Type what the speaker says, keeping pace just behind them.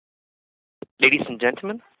Ladies and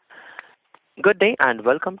gentlemen, good day and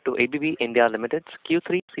welcome to ABB India Limited's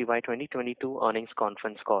Q3CY 2022 earnings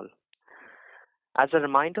conference call. As a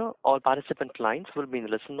reminder, all participant lines will be in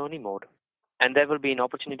listen-only mode, and there will be an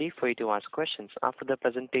opportunity for you to ask questions after the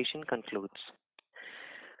presentation concludes.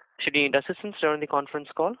 Should you need assistance during the conference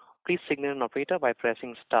call, please signal an operator by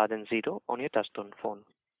pressing star then zero on your touchtone phone.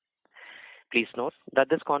 Please note that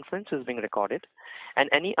this conference is being recorded,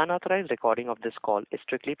 and any unauthorized recording of this call is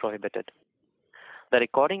strictly prohibited. The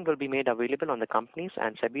recording will be made available on the company's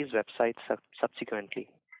and SEBI's website subsequently.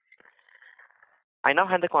 I now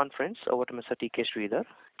hand the conference over to Mr. T.K. Sridhar,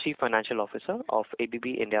 Chief Financial Officer of ABB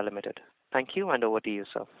India Limited. Thank you, and over to you,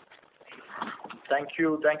 sir. Thank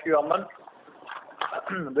you, Aman.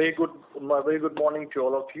 Very good morning to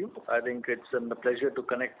all of you. I think it's a pleasure to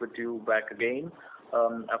connect with you back again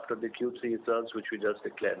after the Q3 results, which we just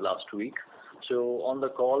declared last week. So on the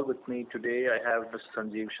call with me today, I have Mr.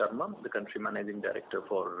 Sanjeev Sharma, the Country Managing Director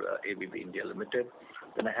for ABB India Limited.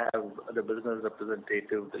 Then I have the business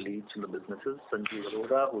representative, the leads in the businesses, Sanjeev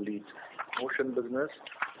Arora, who leads Motion business.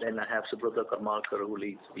 Then I have Subrata Karmarkar, who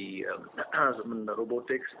leads the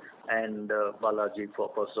robotics, and Balaji for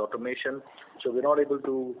process automation. So we're not able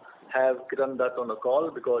to have Kiran Dutt on the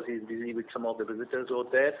call because he's busy with some of the visitors out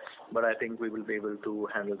there, but I think we will be able to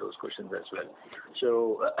handle those questions as well.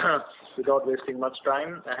 So without wasting much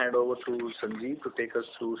time, I hand over to Sanjeev to take us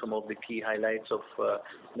through some of the key highlights of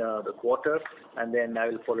the quarter, and then I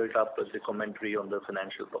will follow it up with the commentary on the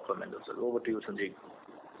financial performance. Over to you, Sanjeev.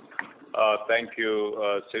 Thank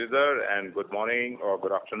you, Sridhar, and good morning or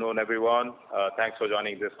good afternoon, everyone. Thanks for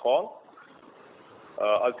joining this call.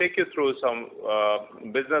 I'll take you through some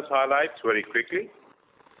business highlights very quickly.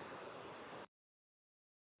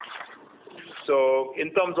 So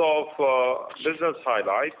in terms of business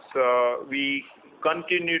highlights, we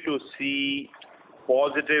continue to see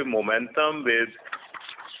positive momentum with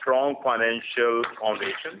strong financial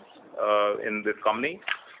foundations in this company.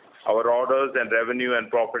 Our orders and revenue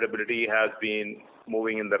and profitability has been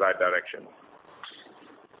moving in the right direction.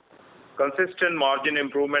 Consistent margin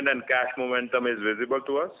improvement and cash momentum is visible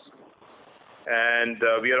to us. And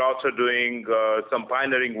we are also doing some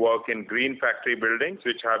pioneering work in green factory buildings,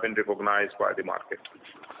 which have been recognized by the market.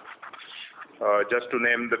 Just to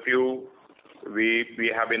name the few,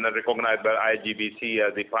 we have been recognized by IGBC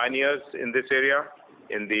as the pioneers in this area,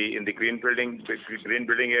 in the green building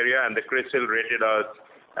area, and the CRISIL rated us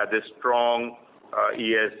as a strong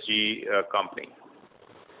ESG company.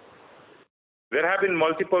 There have been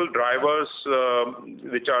multiple drivers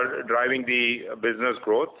which are driving the business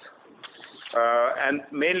growth, and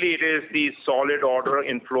mainly it is the solid order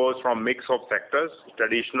inflows from mix of sectors,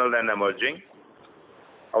 traditional and emerging.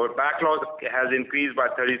 Our backlog has increased by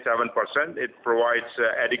 37%. It provides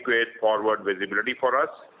adequate forward visibility for us,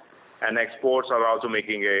 and exports are also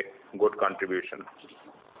making a good contribution.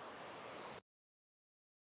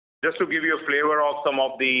 Just to give you a flavor of some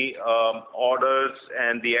of the orders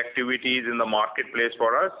and the activities in the marketplace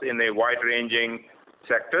for us in a wide-ranging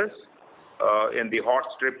sectors. In the hot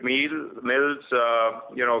strip mills,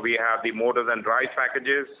 we have the motors and drive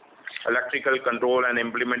packages, electrical control and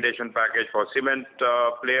implementation package for cement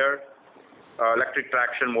player, electric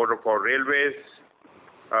traction motor for railways,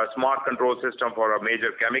 smart control system for a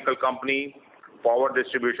major chemical company, power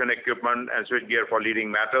distribution equipment and switchgear for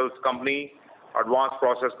leading metals company, advanced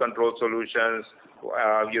process control solutions,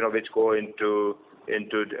 which go into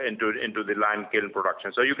the line kiln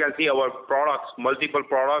production. So you can see our products, multiple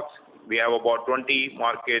products. We have about 20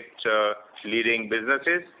 market leading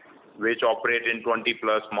businesses which operate in 20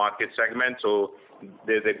 plus market segments. So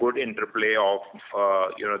there's a good interplay of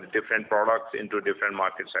the different products into different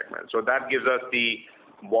market segments. So that gives us the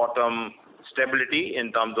bottom stability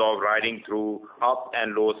in terms of riding through up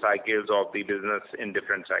and low cycles of the business in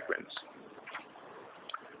different segments.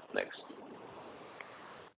 Next.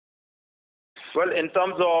 Well, in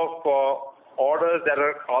terms of orders that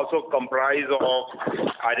are also comprised of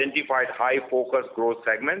identified high focus growth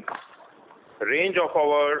segments, range of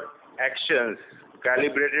our actions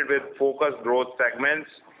calibrated with focus growth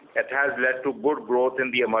segments, it has led to good growth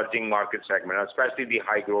in the emerging market segment, especially the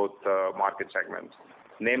high growth market segments.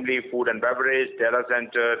 Namely, food and beverage, data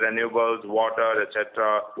center, renewables, water,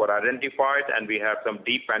 etc. were identified, and we have some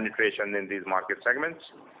deep penetration in these market segments.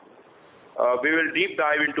 We will deep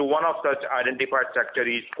dive into one of such identified sector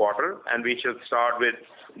each quarter, and we shall start with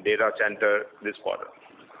data center this quarter.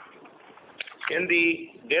 In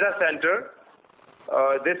the data center,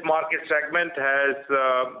 this market segment has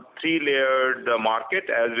three-layered market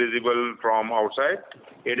as visible from outside.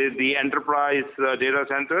 It is the enterprise data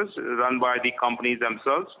centers run by the companies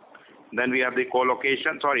themselves. Then we have the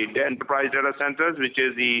the enterprise data centers, which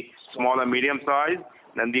is the small and medium size,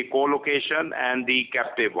 then the co-location and the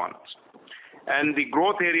captive ones. And the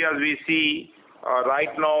growth areas we see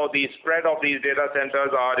right now, the spread of these data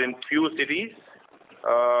centers are in few cities,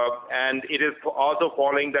 and it is also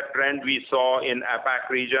following the trend we saw in APAC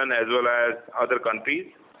region as well as other countries.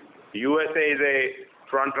 USA is a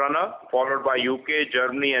front runner, followed by UK,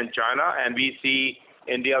 Germany, and China, and we see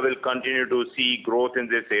India will continue to see growth in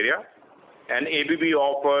this area. And ABB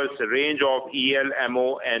offers a range of EL,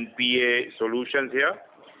 MO, and PA solutions here,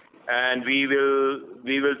 and we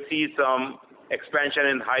will see some expansion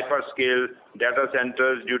in hyperscale data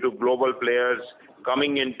centers due to global players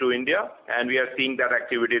coming into India, and we are seeing that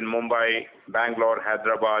activity in Mumbai, Bangalore,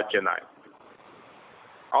 Hyderabad, Chennai.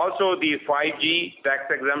 Also, the 5G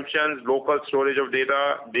tax exemptions, local storage of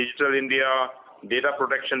data, Digital India, data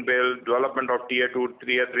protection bill, development of tier 2,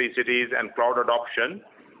 tier 3 cities, and cloud adoption,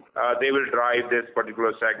 they will drive this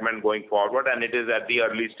particular segment going forward, and it is at the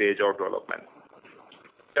early stage of development.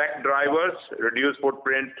 Tech drivers, reduce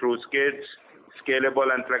footprint through skids,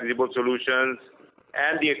 scalable and flexible solutions,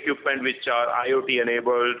 and the equipment which are IoT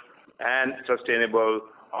enabled and sustainable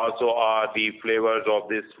also are the flavors of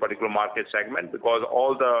this particular market segment, because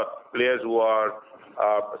all the players who are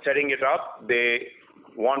setting it up, they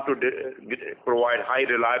want to provide high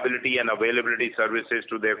reliability and availability services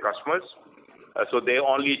to their customers. So they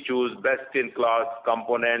only choose best-in-class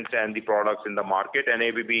components and the products in the market, and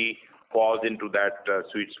ABB falls into that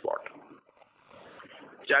sweet spot.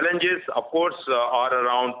 Challenges, of course, are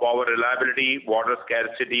around power reliability, water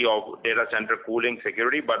scarcity of data center cooling,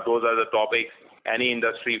 security, but those are the topics any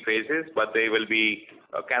industry faces, but they will be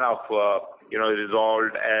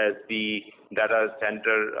resolved as the data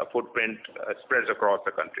center footprint spreads across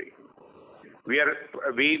the country.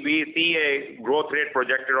 We see a growth rate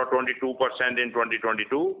projected of 22% in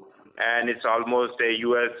 2022, and it's almost a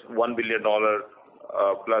US $1 billion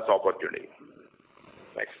plus opportunity.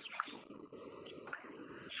 Next.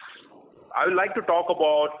 I would like to talk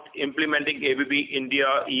about implementing ABB India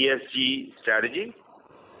ESG strategy,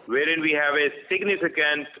 wherein we have a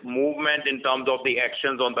significant movement in terms of the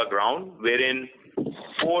actions on the ground, wherein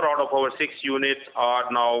 4 out of our 6 units are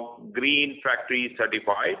now green factory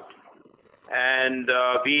certified, and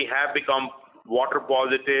we have become water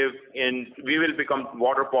positive we will become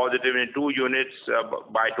water positive in 2 units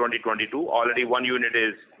by 2022. Already 1 unit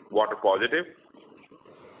is water positive.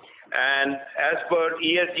 And as per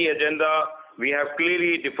ESG agenda, we have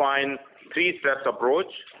clearly defined 3 steps approach: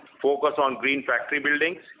 focus on green factory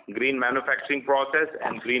buildings, green manufacturing process,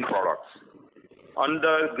 and green products.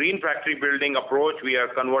 Under green factory building approach, we are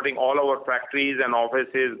converting all our factories and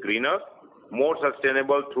offices greener, more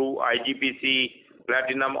sustainable through IGBC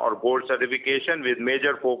Platinum or Gold certification, with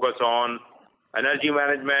major focus on energy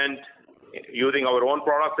management, using our own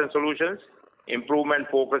products and solutions, improvement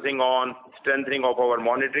focusing on strengthening of our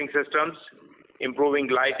monitoring systems, improving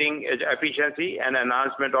lighting efficiency, and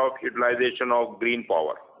enhancement of utilization of green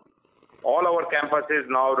power. All our campuses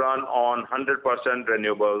now run on 100%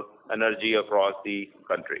 renewable energy across the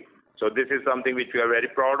country. So this is something which we are very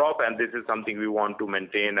proud of, and this is something we want to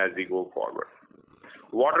maintain as we go forward.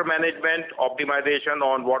 Water management, optimization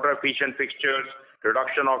on water efficient fixtures,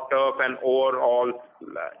 reduction of turf and overall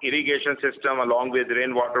irrigation system, along with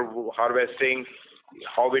rainwater harvesting,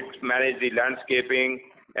 how it manage the landscaping,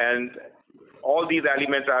 and all these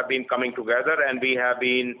elements have been coming together, and we have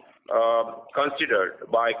been considered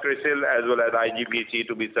by CRISIL as well as IGBC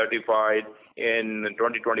to be certified in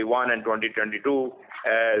 2021 and 2022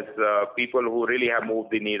 as people who really have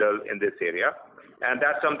moved the needle in this area. And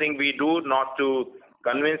that's something we do not to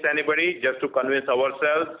convince anybody, just to convince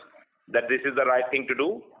ourselves that this is the right thing to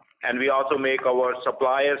do. And we also make our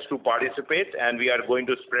suppliers to participate, and we are going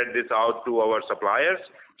to spread this out to our suppliers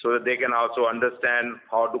so that they can also understand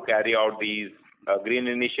how to carry out these green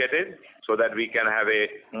initiatives, so that we can have a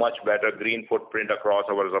much better green footprint across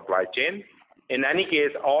our supply chain. In any case,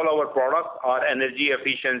 all our products are energy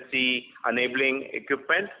efficiency enabling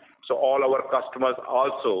equipment, so all our customers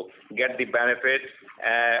also get the benefit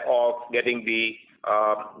of getting the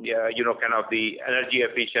the energy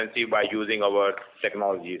efficiency by using our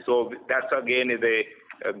technology. So that's again is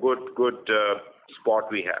a good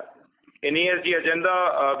spot we have. In ESG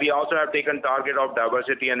agenda, we also have taken target of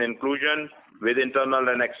diversity and inclusion with internal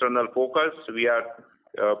and external focus. We are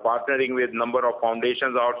partnering with number of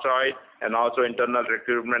foundations outside and also internal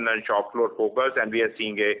recruitment and shop floor focus, and we are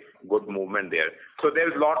seeing a good movement there. So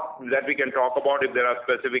there's a lot that we can talk about if there are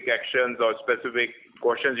specific actions or specific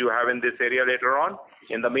questions you have in this area later on.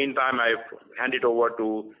 In the meantime, I hand it over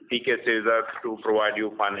to PK Sridhar to provide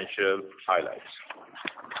you financial highlights.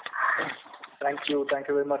 Thank you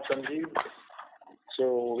very much, Sanjeev.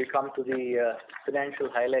 So we come to the financial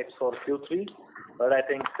highlights for Q3, but I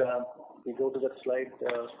think we go to the slide.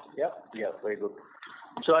 Yeah, very good.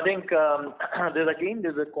 So I think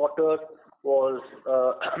this quarter was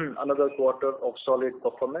another quarter of solid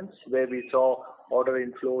performance where we saw order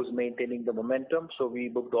inflows maintaining the momentum. So we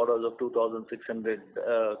booked orders of 2,600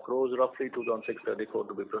 crores, roughly 2,634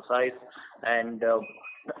 to be precise, and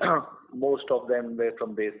most of them were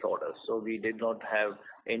from base orders. So we did not have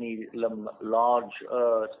any large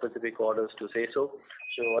specific orders to say so.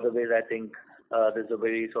 So otherwise, I think this is a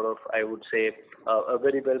very sort of, I would say, a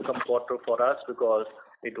very welcome quarter for us because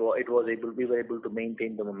we were able to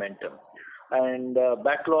maintain the momentum. And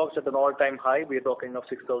backlogs at an all-time high. We are talking of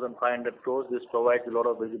 6,500 crores. This provides a lot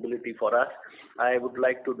of visibility for us. I would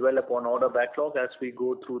like to dwell upon order backlog as we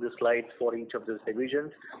go through the slides for each of these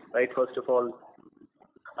divisions. Right. First of all,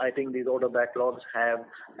 I think these order backlogs have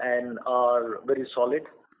and are very solid.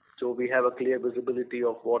 So we have a clear visibility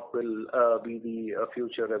of what will be the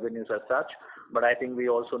future revenues as such. But I think we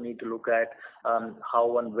also need to look at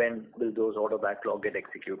how and when will those order backlog get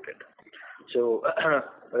executed. So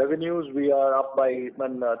revenues, we are up by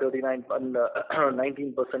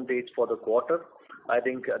 19% for the quarter. I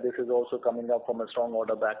think this is also coming up from a strong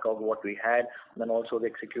order backlog what we had, and also the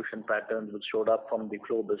execution patterns which showed up from the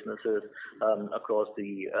flow businesses across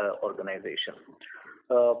the organization.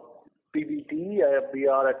 PBT, we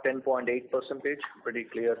are at 10.8%, pretty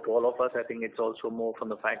clear to all of us. I think it's also more from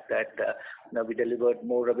the fact that we delivered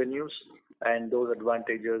more revenues, and those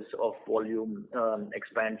advantages of volume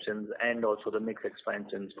expansions and also the mix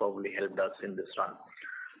expansions probably helped us in this run.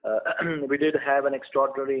 We did have an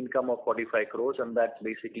extraordinary income of 45 crores, and that's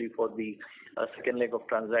basically for the second leg of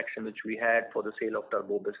transaction which we had for the sale of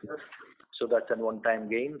turbo business. So that's a one-time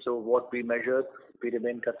gain. So what we measured, we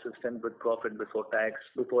remain consistent with profit before tax,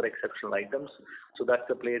 before exceptional items. So that's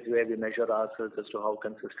the place where we measure ourselves as to how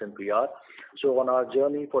consistent we are. So on our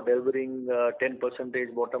journey for delivering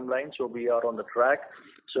 10% bottom line, so we are on the track.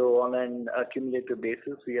 So on an accumulative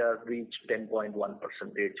basis, we have reached 10.1%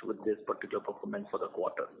 with this particular performance for the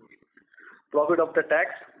quarter. Profit after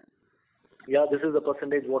tax, yeah, this is the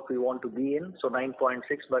percentage what we want to be in, so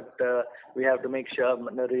 9.6, but we have to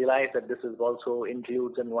realize that this is also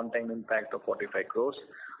includes a one-time impact of 45 crores,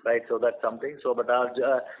 right? So that's something. So, but I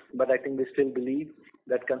think we still believe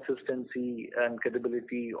that consistency and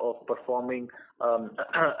credibility of performing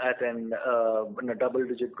at a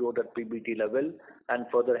double-digit growth at PBT level and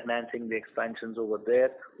further enhancing the expansions over there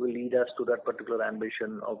will lead us to that particular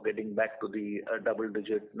ambition of getting back to the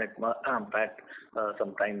double-digit net PAT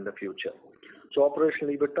sometime in the future. So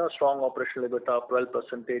operational EBITDA, strong operational EBITDA of 12%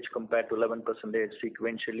 compared to 11%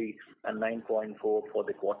 sequentially and 9.4% for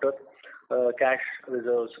the quarter. Cash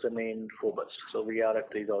reserves remain robust. So we are at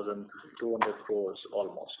 3,200 crores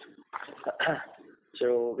almost.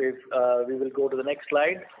 So we will go to the next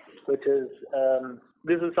slide, which is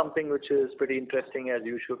this is something which is pretty interesting as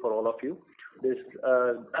usual for all of you. This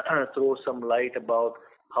throws some light about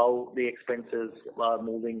how the expenses are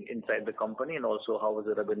moving inside the company and also how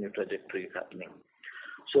the revenue trajectory is happening.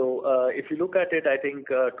 So if you look at it, I think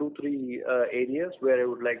 2-3 areas where I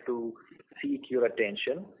would like to seek your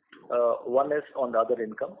attention. One is on the other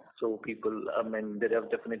income. So people, there are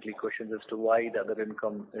definitely questions as to why the other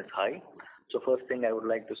income is high. So first thing I would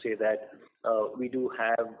like to say that we do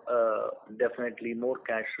have definitely more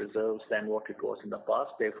cash reserves than what it was in the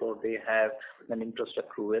past. Therefore, they have an interest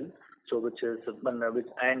accrual. So which is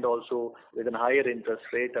and also with a higher interest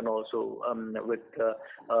rate and also with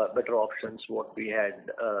better options what we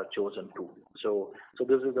had chosen to. So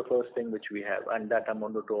this is the first thing which we have, and that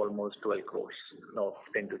amounted to almost 12 crores,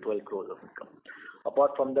 10 to 12 crores of income.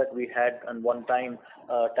 Apart from that, we had a one-time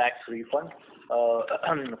tax refund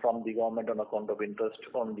from the government on account of interest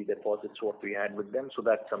on the deposits what we had with them. So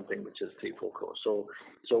that's something which is 3-4 crores. So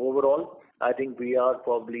overall, I think we are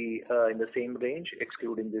probably in the same range,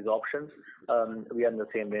 excluding these options. We are in the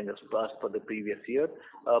same range as per the previous year.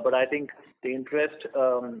 But I think the interest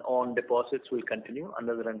on deposits will continue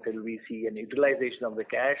until we see an utilization of the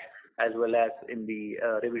cash, as well as in the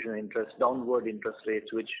revision interest, downward interest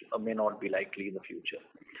rates, which may not be likely in the future.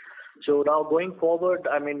 So now going forward,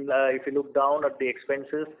 if you look down at the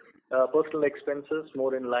expenses, personal expenses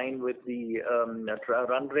more in line with the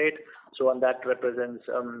run rate. So and that represents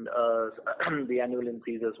the annual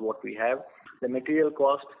increases what we have. The material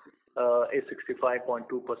cost is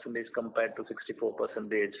 65.2% compared to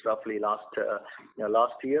 64% roughly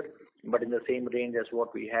last year, but in the same range as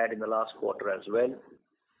what we had in the last quarter as well.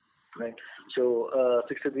 right? So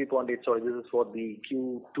 63.8, sorry, this is for the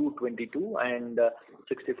Q2 22 and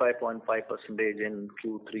 65.5% in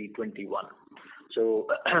Q3 21. So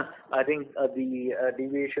I think the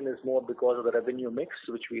deviation is more because of the revenue mix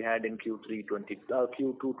which we had in Q2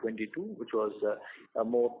 22, which was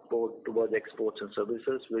more towards exports and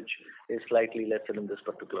services, which is slightly lesser in this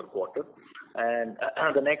particular quarter. And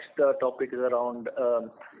the next topic is around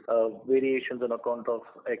variations on account of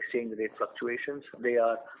exchange rate fluctuations. They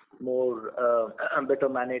are more better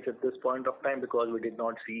managed at this point of time because we did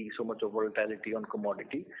not see so much of volatility on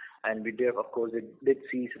commodity, and we did, of course, did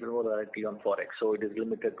see some volatility on forex. So it is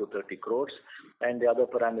limited to 30 crores, and the other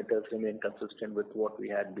parameters remain consistent with what we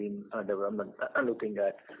had been looking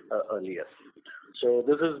at earlier. So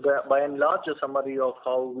this is by and large a summary of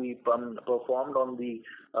how we performed on the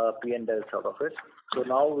P&L side of it. So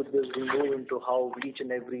now with this, we move into how each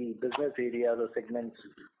and every business area, the segments,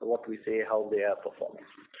 what we say, how they are performing.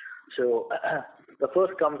 So the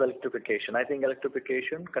first comes electrification. I think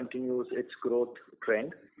electrification continues its growth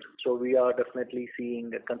trend. So we are definitely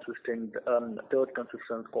seeing a consistent third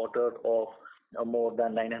consistent quarter of more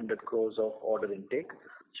than 900 crores of order intake.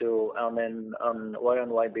 So on an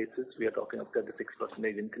Y-on-Y basis, we are talking of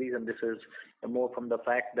 36% increase, and this is more from the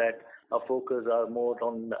fact that our focus are more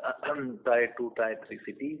on Tier 2, Tier 3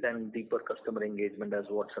 cities and deeper customer engagement, as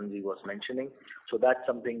what Sanjeev was mentioning. So that's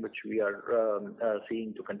something which we are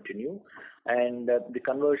seeing to continue. And the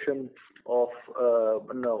conversion of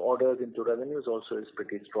orders into revenues also is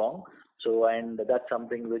pretty strong. So, and that's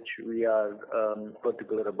something which we are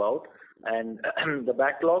particular about. And the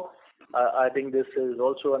backlog, I think this is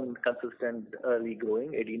also consistently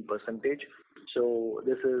growing, 18%. So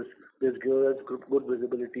this gives us good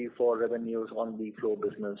visibility for revenues on the flow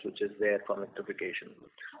business, which is there from electrification.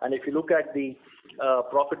 And if you look at the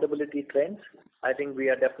profitability trends, I think we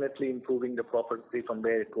are definitely improving the profitability from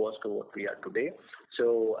where it was to what we are today.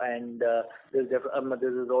 So, and this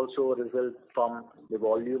is also a result from the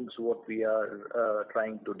volumes what we are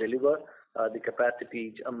trying to deliver, the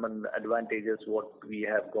capacity advantages what we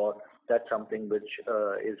have got. That's something which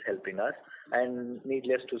is helping us. And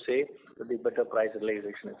needless to say, the better price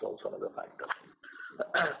realization is also another factor.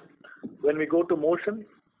 When we go to motion,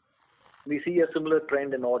 we see a similar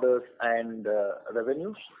trend in orders and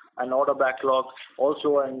revenues, and order backlogs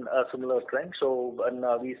also in a similar trend. So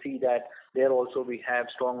we see that there also we have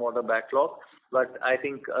strong order backlog. But I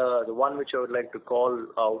think the one which I would like to call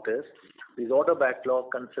out is these order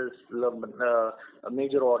backlog consists of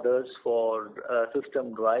major orders for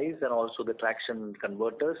system drives and also the traction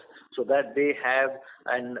converters, so that they have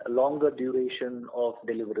a longer duration of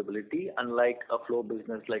deliverability, unlike a flow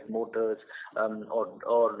business like motors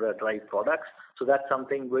or drive products. So that's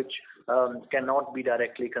something which cannot be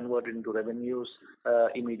directly converted into revenues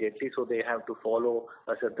immediately. So they have to follow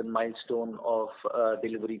a certain milestone of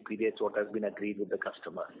delivery periods, what has been agreed with the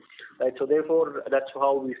customer. Right. So therefore, that's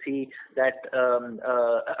how we see that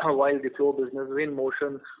while the flow business in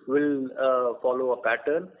motion will follow a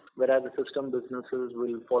pattern, whereas the system businesses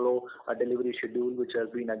will follow a delivery schedule which has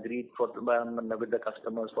been agreed for with the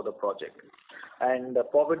customers for the project. And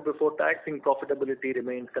profit before tax, profitability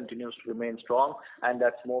continues to remain strong, and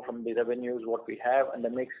that's more from the revenues what we have and the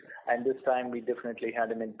mix. And this time we definitely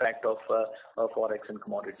had an impact of forex and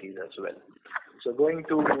commodities as well. So going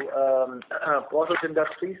to process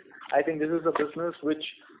industries, I think this is a business which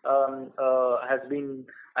has been,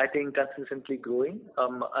 I think, consistently growing,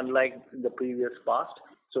 unlike the previous past.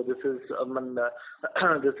 So this is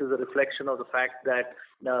this is a reflection of the fact that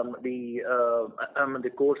the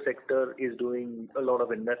core sector is doing a lot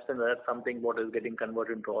of investment. That's something what is getting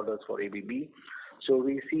converted into orders for ABB. So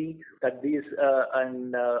we see that these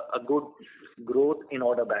a good growth in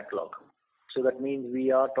order backlog. So that means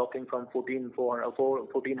we are talking from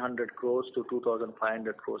 1,400 crores to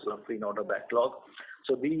 2,500 crores of in order backlog.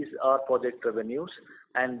 So these are project revenues,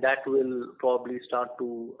 and that will probably start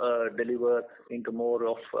to deliver into more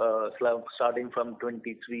of starting from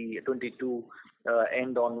 22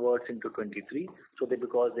 end onwards into 23. So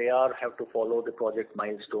because they have to follow the project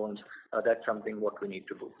milestones, that's something what we need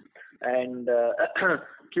to do. And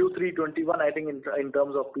Q321, I think in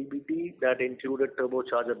terms of PBT, that included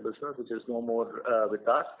turbocharger business, which is no more with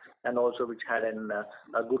us, and also which had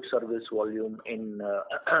a good service volume in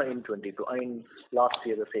 22, in last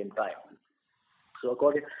year the same time. So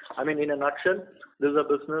in a nutshell, this is a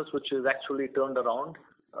business which is actually turned around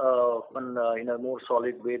in a more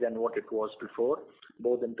solid way than what it was before,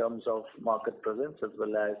 both in terms of market presence as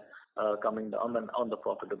well as coming on the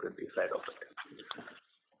profitability side of it.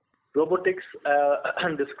 Robotics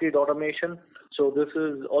and discrete automation. So this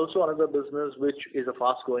is also another business which is a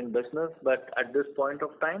fast-growing business, but at this point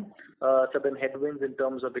of time, certain headwinds in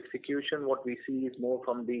terms of execution. What we see is more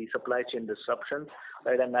from the supply chain disruptions,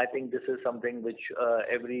 right? And I think this is something which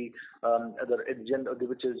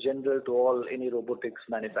which is general to any robotics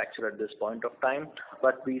manufacturer at this point of time.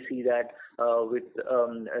 But we see that with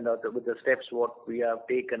the steps what we have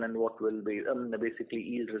taken and what will be basically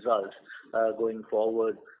yield results going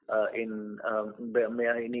forward in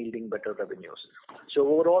yielding better revenues. So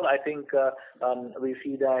overall, I think we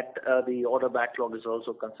see that the order backlog is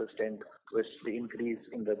also consistent with the increase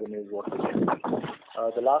in revenues what we can see.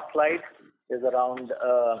 The last slide is around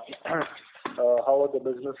how are the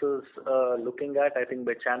businesses looking at. I think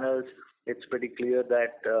by channels, it's pretty clear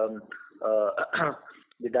that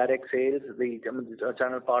the direct sales, the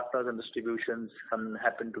channel partners and distributions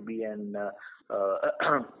happen to be in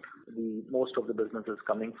the most of the businesses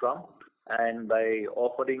coming from, and by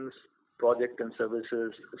offerings, project and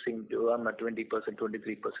services seem to run at 20%,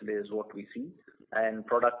 23% is what we see, and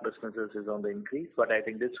product businesses is on the increase. But I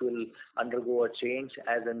think this will undergo a change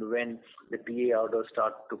as and when the PA orders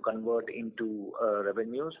start to convert into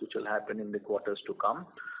revenues, which will happen in the quarters to come.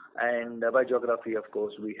 And by geography, of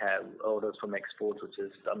course, we have orders from exports, which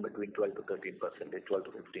is between 12 to 13%, 12 to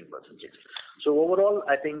 15%. So overall,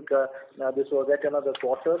 I think this was yet another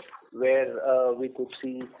quarter where we could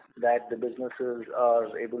see that the businesses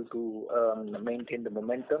are able to maintain the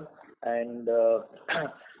momentum, and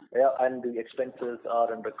and the expenses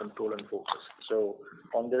are under control and focus. So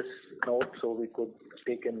on this note, so we could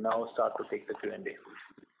start to take the Q&A.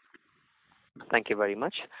 Thank you very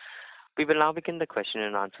much. We will now begin the question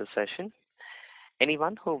and answer session.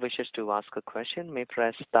 Anyone who wishes to ask a question may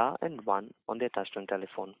press star and 1 on their touchtone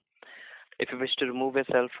telephone. If you wish to remove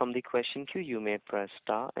yourself from the question queue, you may press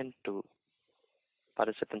star and 2.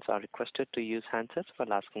 Participants are requested to use handsets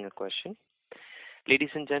while asking a question. Ladies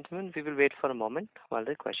and gentlemen, we will wait for a moment while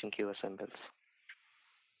the question queue assembles.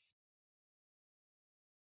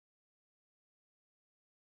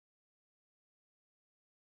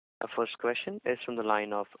 Our first question is from the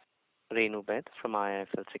line of Renu Baid from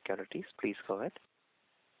IIFL Securities. Please go ahead.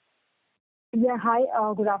 Yeah, hi.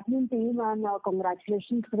 Good afternoon, team, and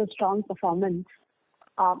congratulations for the strong performance.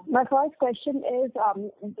 My first question is,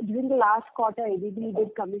 during the last quarter, ABB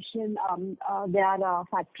did commission their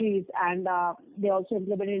factories, and they also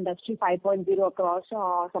implemented Industry 5.0 across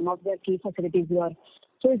some of their key facilities here.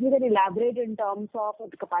 So if you can elaborate in terms of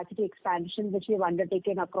the capacity expansion which we have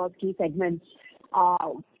undertaken across key segments,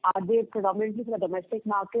 are they predominantly for the domestic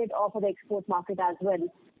market or for the export market as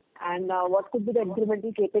well? And what could be the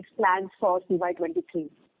incremental capex plans for CY23?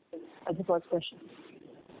 That's the first question.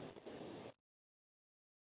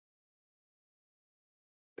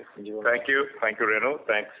 Thank you, Renu.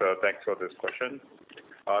 Thanks for this question.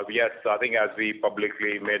 Yes, I think as we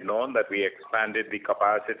publicly made known that we expanded the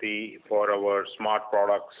capacity for our smart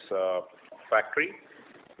products factory,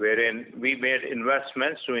 wherein we made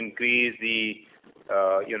investments to increase the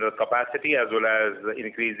capacity as well as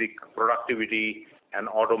increase the productivity and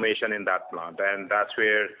automation in that plant. And that's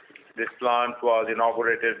where this plant was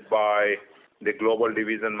inaugurated by the global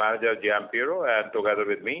division manager, Giampiero, and together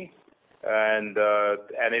with me. And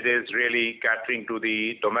it is really catering to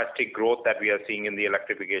the domestic growth that we are seeing in the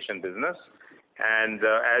electrification business. And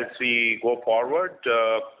as we go forward,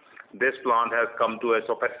 this plant has come to a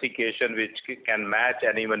sophistication which can match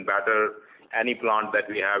and even better any plant that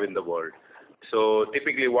we have in the world. So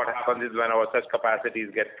typically what happens is when our such capacities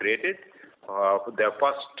get created, their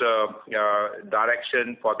first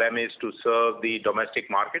direction for them is to serve the domestic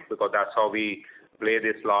market, because that's how we play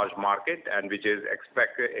this large market, and which is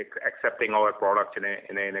accepting our products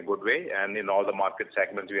in a good way, and in all the market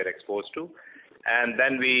segments we are exposed to. And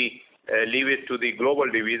then we leave it to the global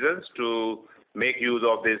divisions to make use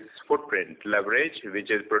of this footprint leverage,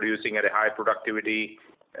 which is producing at a high productivity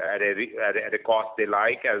at a cost they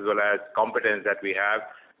like, as well as competence that we have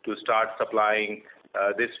to start supplying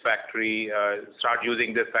this factory, start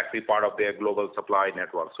using this factory part of their global supply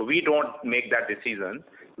network. So we don't make that decision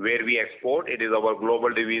where we export. It is our global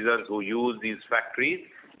divisions who use these factories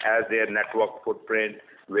as their network footprint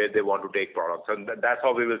where they want to take products. And that's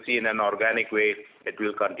how we will see in an organic way it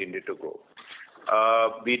will continue to grow.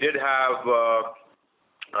 We did have,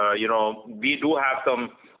 we do have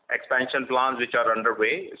some expansion plans which are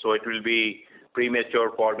underway, so it will be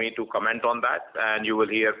premature for me to comment on that, and you will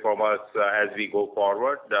hear from us as we go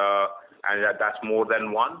forward, and that's more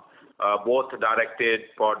than one, both directed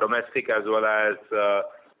for domestic as well as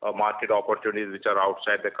market opportunities which are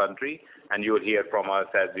outside the country, and you will hear from us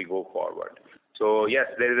as we go forward. So yes,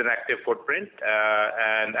 there is an active footprint.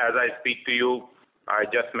 And as I speak to you, I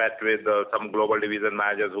just met with some global division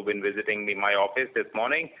managers who've been visiting my office this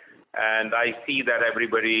morning. And I see that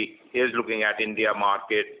everybody is looking at India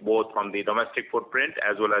market, both from the domestic footprint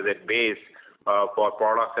as well as a base for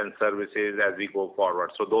products and services as we go forward.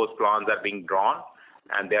 So those plans are being drawn,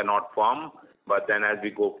 and they are not firm. But then as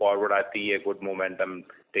we go forward, I see a good momentum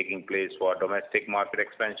taking place for domestic market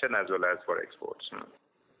expansion as well as for exports.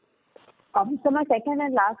 So my second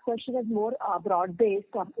and last question is more broad-based.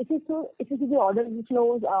 If you see the order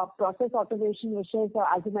inflows, process automation, which is,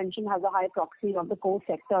 as you mentioned, has a high proxy of the core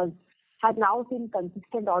sectors, has now seen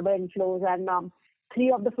consistent order inflows, and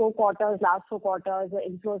last 4 quarters,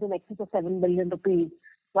 inflows in excess of 7 billion rupees,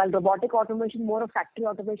 while robotic automation, more of factory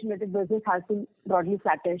automation-related business, has been broadly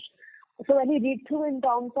flattish. So any read-through in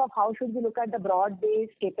terms of how should we look at the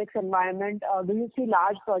broad-based capex environment? Do you see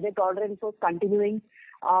large project order inflows continuing?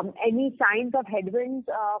 Any signs of headwinds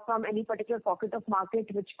from any particular pocket of market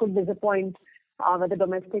which could disappoint, whether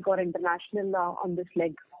domestic or international, on this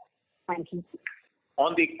leg? Thank you.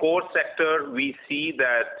 On the core sector, we see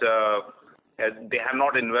that they have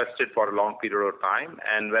not invested for a long period of time.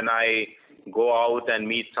 And when I go out and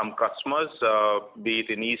meet some customers, be it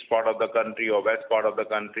in east part of the country or west part of the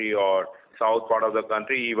country or south part of the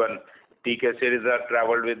country, even TK Sridhar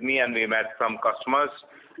traveled with me and we met some customers.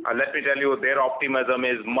 Let me tell you, their optimism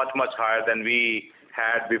is much, much higher than we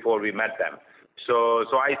had before we met them. So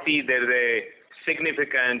I see there is a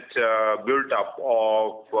significant build-up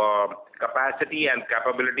of capacity and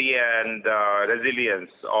capability and resilience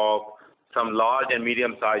of some large and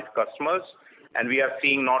medium-sized customers. And we are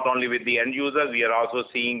seeing not only with the end users, we are also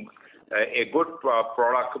seeing a good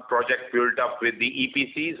project built up with the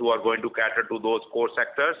EPCs who are going to cater to those core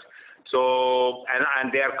sectors. So,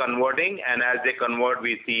 and they are converting, and as they convert,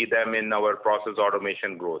 we see them in our process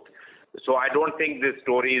automation growth. So I don't think this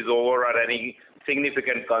story is over or any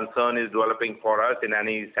significant concern is developing for us in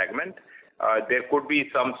any segment. There could be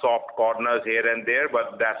some soft corners here and there,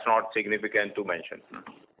 but that's not significant to mention.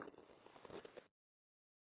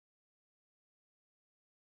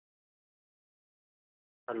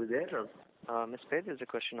 Are we there? Ms. Page, is the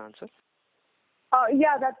question answered?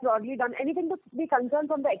 Yeah, that's broadly done. Anything to be concerned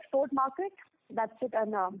from the export market? That's it,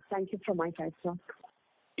 and thank you from my side, sir.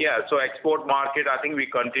 Yeah, so export market, I think we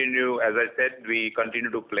continue, as I said, we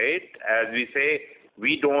continue to play it. As we say,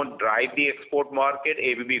 we don't drive the export market.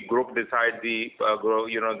 ABB Group decides the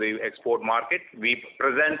export market. We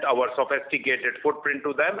present our sophisticated footprint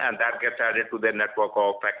to them, and that gets added to their network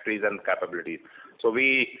of factories and capabilities. So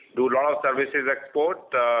we do a lot of services export,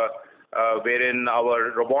 wherein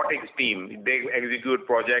our robotics team, they execute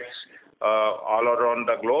projects all around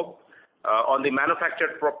the globe. On the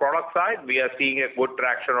manufactured product side, we are seeing a good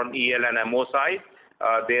traction on EL and MO side.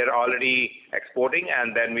 They're already exporting,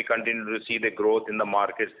 and then we continue to see the growth in the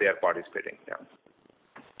markets they are participating. Yeah.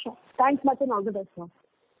 Sure. Thanks much and all the best, sir.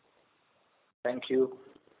 Thank you.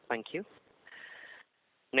 Thank you.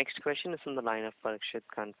 Next question is on the line of Parikshit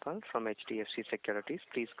Kandpal from HDFC Securities.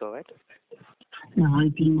 Please go ahead. Yeah, hi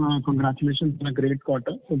team. Congratulations on a great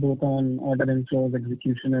quarter, so both on order inflows,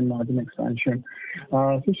 execution, and margin expansion.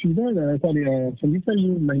 So Sandeep sir,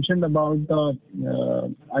 you mentioned about the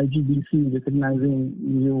IGBC recognizing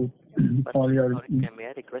you for your. Sorry, may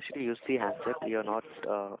I request you to use the handset? You're not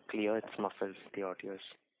clear. It's muffled, the audio is.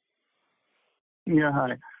 Yeah,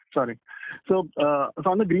 hi. Sorry. So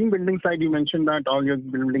on the green building side, you mentioned that all your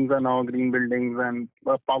buildings are now green buildings and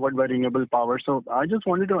powered by renewable power. So I just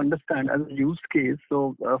wanted to understand as a use case,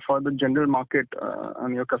 so for the general market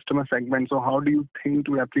and your customer segment, so how do you think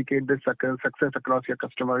to replicate this success across your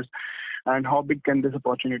customers, and how big can this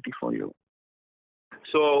opportunity for you?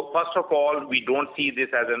 So first of all, we don't see this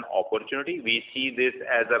as an opportunity. We see this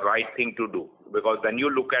as a right thing to do, because when you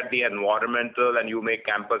look at the environmental and you make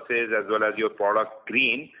campuses as well as your product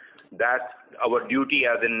green, that's our duty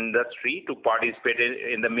as an industry to participate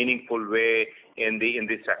in the meaningful way in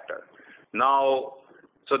this sector. Now,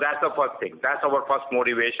 so that's the first thing. That's our first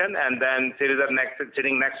motivation. And then Sridhar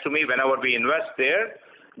sitting next to me, whenever we invest there,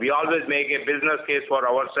 we always make a business case for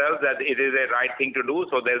ourselves that it is a right thing to do,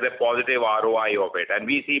 so there's a positive ROI of it. And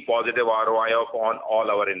we see positive ROI on all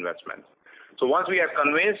our investments. So once we are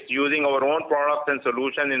convinced using our own products and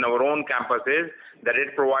solutions in our own campuses that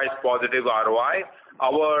it provides positive ROI,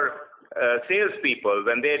 our salespeople,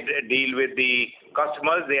 when they deal with the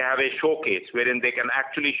customers, they have a showcase wherein they can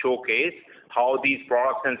actually showcase how these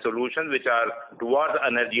products and solutions, which are towards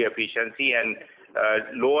energy efficiency and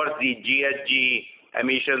lowers the GHG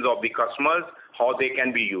emissions of the customers, how they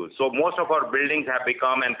can be used. So most of our buildings have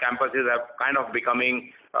become, and campuses have kind of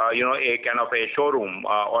becoming a kind of a showroom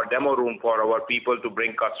or demo room for our people to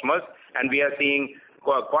bring customers. And we are seeing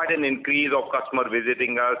quite an increase of customer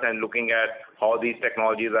visiting us and looking at how these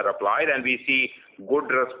technologies are applied. And we see good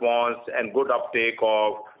response and good uptake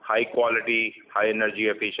of high quality, high energy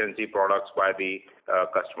efficiency products by the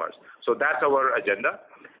customers. So that's our agenda.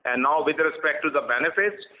 And now with respect to the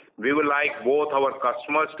benefits, we would like both our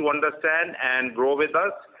customers to understand and grow with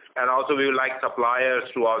us, and also we would like suppliers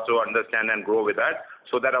to also understand and grow with that,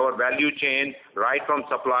 so that our value chain, right from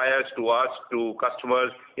suppliers to us to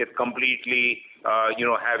customers, is completely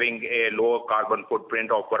having a lower carbon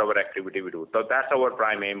footprint of whatever activity we do. So that's our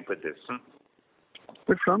prime aim with this.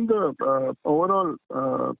 But from the overall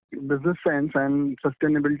business sense and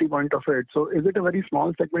sustainability point of it, so is it a very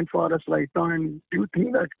small segment for us right now? And do you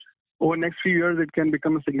think that over the next few years it can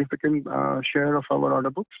become a significant share of our order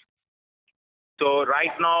books? So right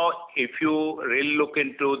now, if you really look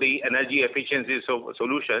into the energy efficiency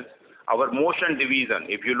solutions, our motion division,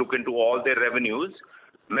 if you look into all their revenues,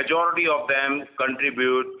 majority of them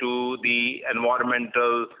contribute to the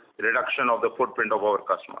environmental reduction of the footprint of our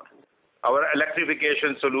customer. Our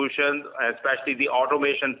electrification solutions, especially the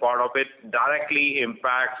automation part of it, directly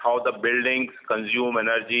impacts how the buildings consume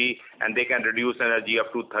energy, and they can reduce energy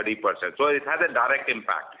up to 30%. So it has a direct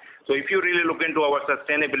impact. So if you really look into our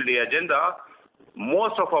sustainability agenda,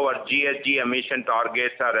 most of our GHG emission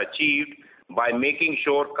targets are achieved by making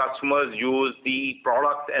sure customers use the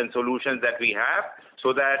products and solutions that we have,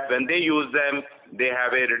 so that when they use them, they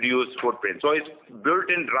have a reduced footprint. So it's built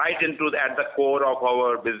in right into at the core of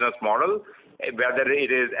our business model, whether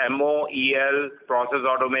it is MO, EL, process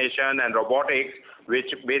automation, and robotics, which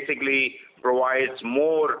basically provides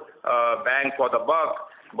more bang for the buck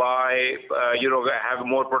by have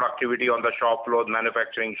more productivity on the shop floor,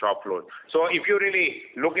 manufacturing shop floor. So if you really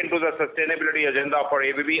look into the sustainability agenda for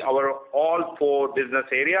ABB, our all 4 business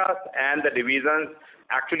areas and the divisions,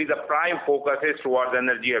 actually the prime focus is towards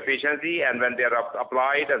energy efficiency, and when they are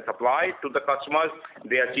applied and supplied to the customers,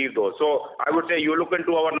 they achieve those. So I would say you look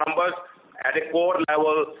into our numbers, at a core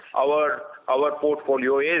level, our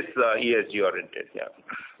portfolio is ESG oriented. Yeah.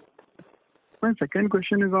 My second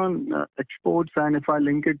question is on exports, and if I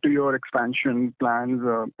link it to your expansion plans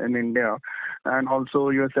in India, and also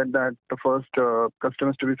you said that the first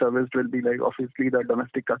customers to be serviced will be like obviously the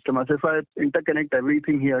domestic customers. If I interconnect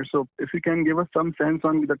everything here, so if you can give us some sense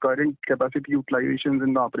on the current capacity utilizations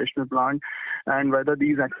in the operational plant, and whether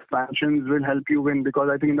these expansions will help you win, because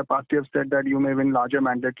I think in the past you have said that you may win larger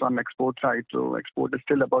mandates on export side, so export is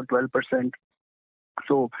still about 12%.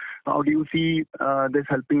 So how do you see this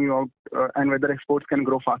helping you out, and whether exports can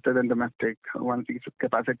grow faster than domestic once these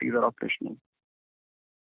capacities are operational?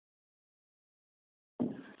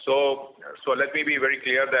 So let me be very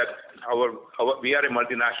clear that we are a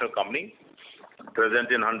multinational company present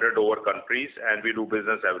in 100 over countries, and we do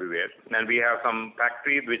business everywhere. And we have some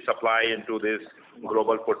factories which supply into this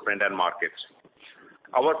global footprint and markets.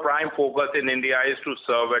 Our prime focus in India is to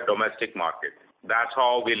serve a domestic market. That's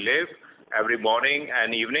how we live every morning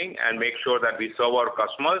and evening, and make sure that we serve our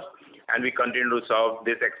customers and we continue to serve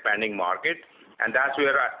this expanding market. And that's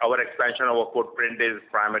where our expansion of our footprint is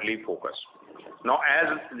primarily focused. Now,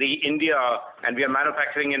 as the India, and we are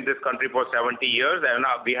manufacturing in this country for 70 years, and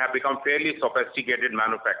we have become fairly sophisticated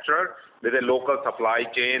manufacturer with a local supply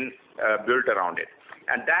chain built around it.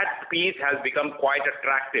 And that piece has become quite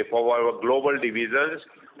attractive for our global divisions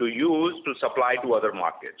to use to supply to other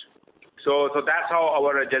markets. So that's how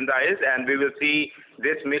our agenda is, and we will see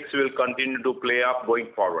this mix will continue to play up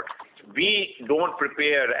going forward. We don't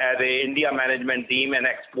prepare as a India management team an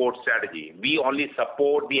export strategy. We only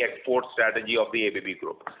support the export strategy of the ABB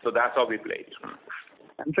group. So that's how we play it.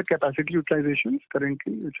 And the capacity utilizations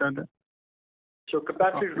currently, which are there? So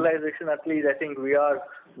capacity utilization, at least I think we are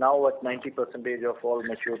now at 90% of all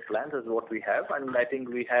mature plants is what we have, and I think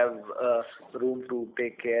we have room to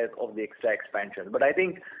take care of the extra expansion. But I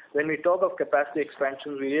think when we talk of capacity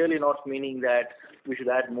expansions, we're really not meaning that we should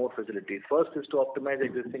add more facilities. First is to optimize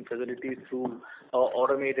existing facilities through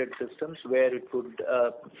automated systems where it could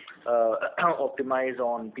optimize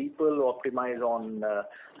on people, optimize on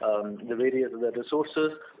the various other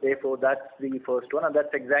resources. Therefore, that's the first one, and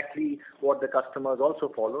that's exactly what the customers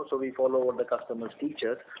also follow. So we follow what the customers teach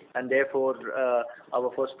us, and therefore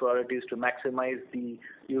our first priority is to maximize the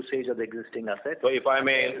usage of the existing assets. So if I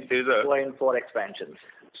may, going for expansions.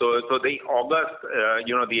 So the August,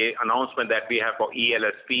 the announcement that we have for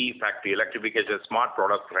ELSP factory, Electrification Smart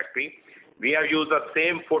Product Factory, we have used the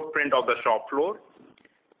same footprint of the shop floor,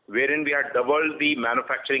 wherein we have doubled the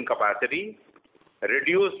manufacturing capacity,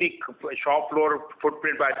 reduced the shop floor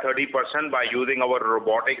footprint by 30% by using our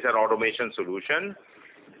robotics and automation solution.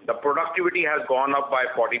 the productivity has gone up by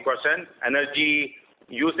 40%, energy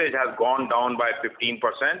usage has gone down by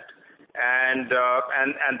 15%, and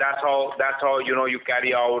that's how you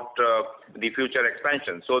carry out the future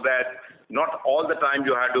expansion, so that not all the time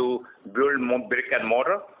you have to build more brick and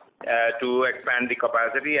mortar to expand the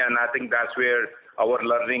capacity, and I think that's where our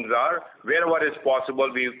learnings are. Wherever is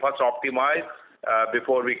possible, we first optimize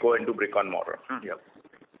before we go into brick and mortar. Yeah.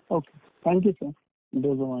 Okay. Thank you, sir.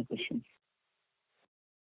 Those are my questions.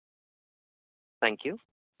 Thank you.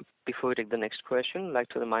 Before we take the next question, I'd like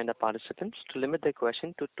to remind our participants to limit their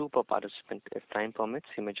question to 2 per participant. If time permits,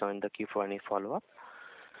 you may join the queue for any follow-up.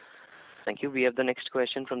 Thank you. We have the next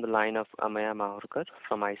question from the line of Amaya Mahurkar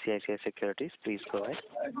from ICICI Securities. Please go ahead.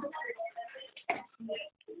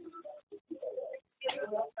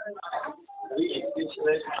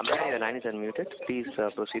 Amaya, your line is unmuted. Please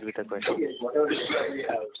proceed with the question.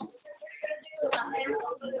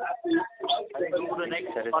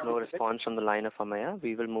 There is no response from the line of Amaya.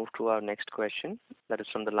 We will move to our next question. That is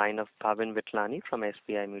from the line of Bhavin Vitlani from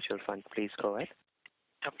SBI Mutual Fund. Please go ahead.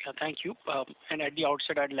 Yeah, thank you. And at the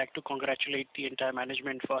outset, I'd like to congratulate the entire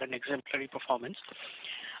management for an exemplary performance.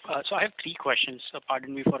 So I have 3 questions.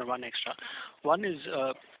 Pardon me for one extra. One is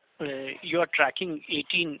you are tracking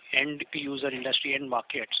 18 end user industry end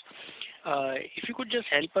markets. If you could just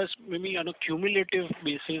help us, maybe on a cumulative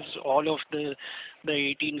basis, all of the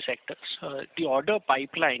 18 sectors, the order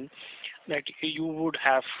pipeline that you would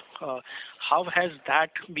have, how has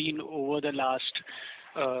that been over the last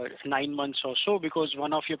 9 months or so? Because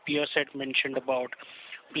one of your peers had mentioned about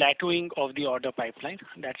plateauing of the order pipeline.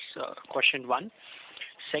 That's question 1.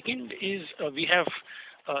 Second is we have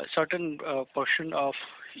a certain portion of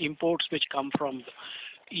imports which come from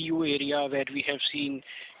EU area where we have seen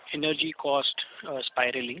energy cost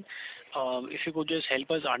spiraling. If you could just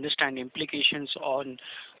help us understand implications on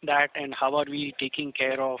that and how are we taking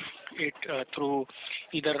care of it through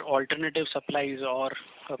either alternative supplies or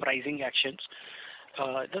pricing actions.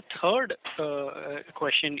 The third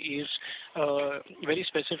question is very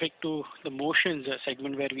specific to the motions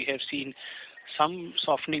segment where we have seen some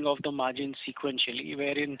softening of the margin sequentially,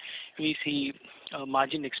 wherein we see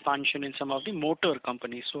margin expansion in some of the motor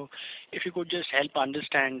companies. So if you could just help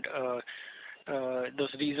understand the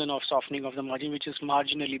reason of softening of the margin, which is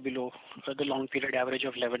marginally below the long period average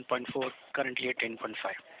of 11.4, currently at 10.5.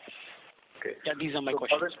 Okay. Yeah, these are my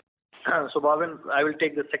questions. So Bhavin, I will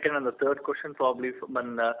take the second and the third question probably.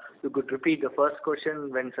 When you could repeat the first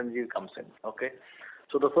question when Sanjeev comes in. Okay.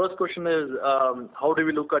 So the first question is how do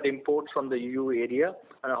we look at imports from the EU area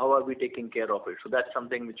and how are we taking care of it? So that's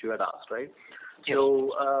something which you had asked, right? Yes.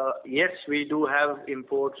 So yes, we do have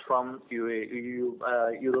imports from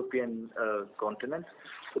European continents.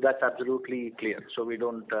 So that's absolutely clear. So we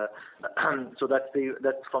don't. So that's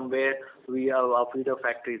from where our feeder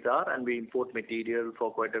factories are, and we import material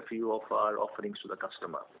for quite a few of our offerings to the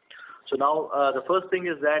customer. So now the first thing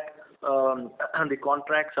is that the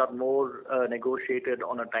contracts are more negotiated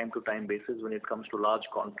on a time-to-time basis when it comes to large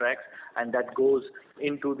contracts, and that goes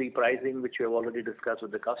into the pricing which we have already discussed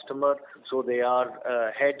with the customer. So they are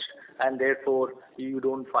hedged, and therefore you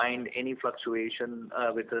don't find any fluctuation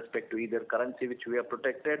with respect to either currency which we have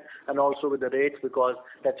protected, and also with the rates because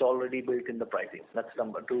that's already built in the pricing. That's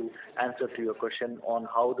number 2 answer to your question on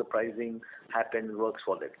how the pricing happens works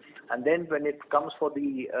for it. And then when it comes for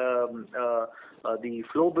the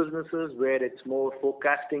flow businesses where it's more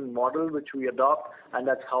forecasting model which we adopt, and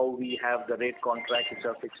that's how we have the rate contracts which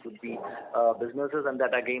are fixed with the businesses, and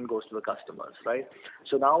that again goes to the customers, right?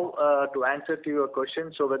 So now to answer to your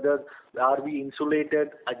question, so whether are we insulated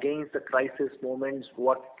against the crisis moments,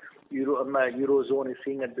 what Eurozone is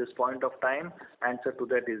seeing at this point of time? Answer to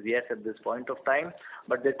that is yes at this point of time.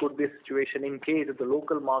 But there could be a situation in case if the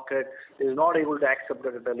local market is not able to accept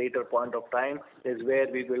that at a later point of time, is where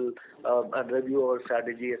we will review our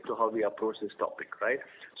strategy as to how we approach this topic, right?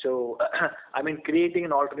 So, I mean, creating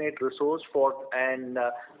an alternate resource for and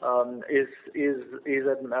is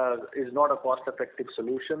not a cost-effective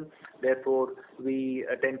solution. Therefore, we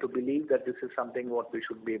tend to believe that this is something what we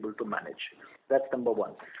should be able to manage. That's number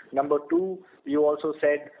 1. Number 2, you also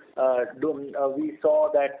said we saw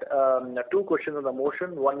that 2 questions on the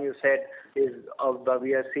motion. One you said is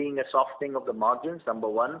we are seeing a softening of the margins. Number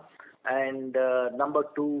 1. And number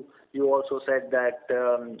 2, you also said that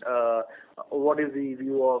what is the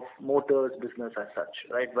view of motors business as such,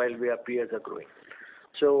 right? While peers are growing.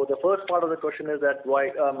 So the first part of the question is that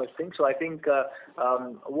why missing. So I think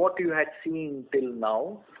what you had seen till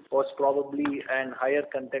now was probably an higher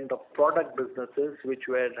content of product businesses which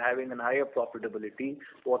were having a higher profitability.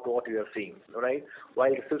 What you are seeing, right?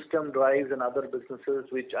 While system drives and other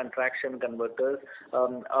businesses which and traction converters,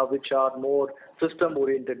 which are more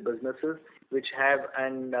system-oriented businesses, which have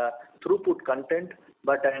an throughput content,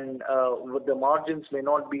 but the margins may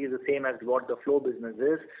not be the same as what the flow business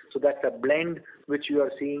is. So that's a blend which you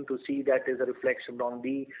are seeing to see that is a reflection on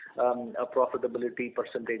the profitability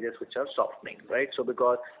percentages which are softening, right? So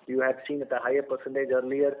because you had seen at a higher percentage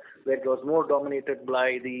earlier where it was more dominated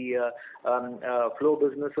by the flow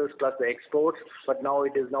businesses plus the exports, but now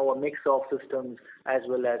it is now a mix of systems as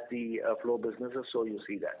well as the flow businesses, so you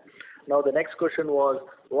see that. Now the next question was,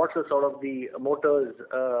 what's the sort of the motors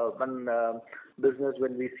business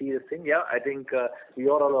when we see this thing? Yeah, I think we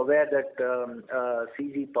are all aware that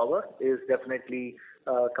CG Power is definitely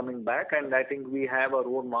coming back, and I think we have our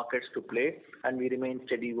own markets to play, and we remain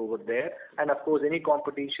steady over there. And of course, any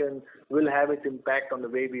competition will have its impact on the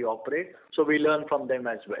way we operate, so we learn from them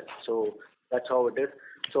as well. So that's how it is.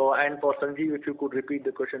 So, and for Sanjeev, if you could repeat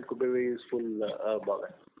the question, could be very useful,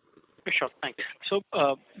 Bhavan. Sure, thanks. So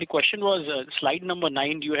the question was, slide number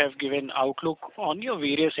 9, you have given outlook on your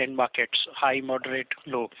various end markets, high, moderate,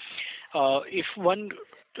 low. If one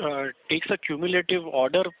takes a cumulative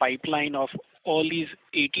order pipeline of all these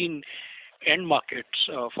 18 end markets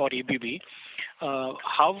for ABB,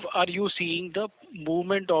 how are you seeing the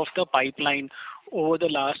movement of the pipeline over the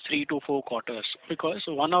last 3 to 4 quarters? Because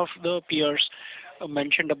one of the peers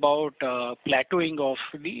mentioned about plateauing of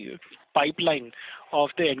the pipeline of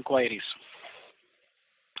the inquiries.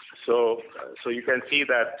 So you can see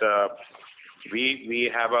that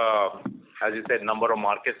we have a, as you said, number of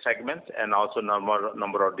market segments and also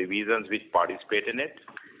number of divisions which participate in it.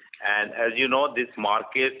 And as you know, these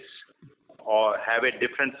markets have a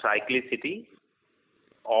different cyclicity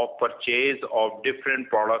of purchase of different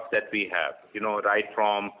products that we have. You know, right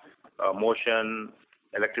from motion,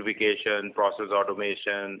 electrification, process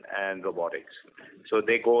automation, and robotics. So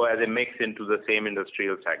they go as a mix into the same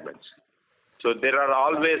industrial segments. So there are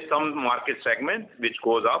always some market segment which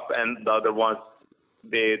goes up, and the other ones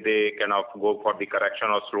they kind of go for the correction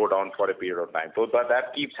or slow down for a period of time. So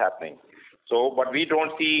that keeps happening. So, but we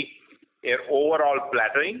don't see an overall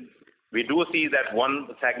plateauing. We do see that one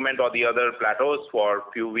segment or the other plateaus for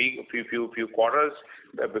few quarters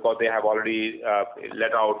because they have already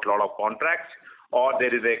let out a lot of contracts, or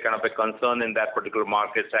there is a kind of a concern in that particular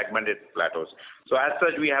market segment, it plateaus. So as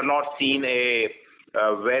such, we have not seen a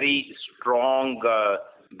very strong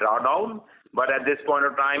drawdown. But at this point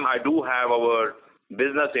of time, I do have our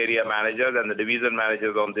business area managers and the division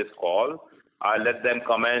managers on this call. I'll let them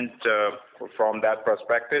comment from that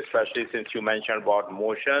perspective, especially since you mentioned about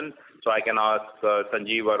motion. So I can ask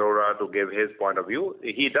Sanjeev Arora to give his point of view.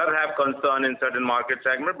 He does have concern in certain market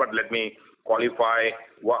segment, but let me qualify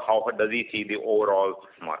how does he see the overall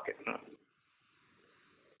market.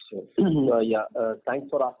 Thanks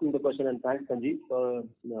for asking the question, and thanks, Sanjeev.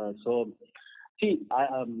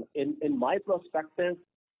 In my perspective,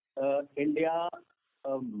 India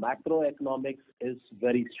macroeconomics is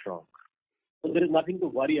very strong. So there is nothing to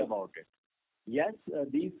worry about it. Yes,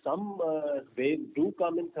 some waves do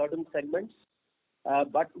come in certain segments,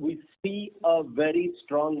 but we see a very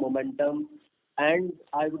strong momentum, and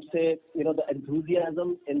I would say, the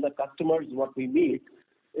enthusiasm in the customers what we meet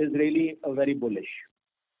is really very bullish.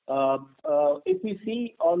 If we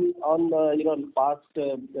see on past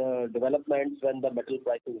developments when the metal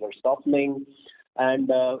prices were softening, and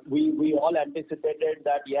we all anticipated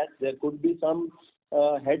that yes, there could be some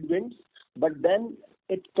headwinds, but then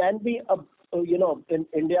it can be in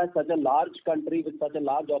India, such a large country with such a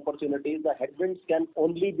large opportunities, the headwinds can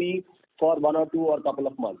only be for 1 or 2 or a couple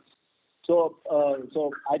of months. So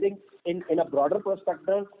I think in a broader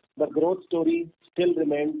perspective, the growth story still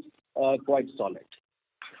remains quite solid.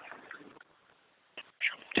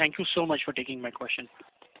 Thank you so much for taking my question.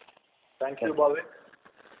 Thank you, Bhavan.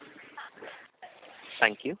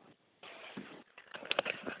 Thank you.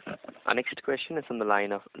 Our next question is on the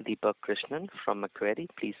line of Deepak Krishnan from Macquarie.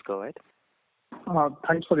 Please go ahead.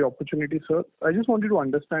 Thanks for the opportunity, sir. I just wanted to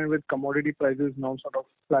understand, with commodity prices now sort of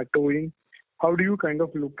plateauing, how do you kind of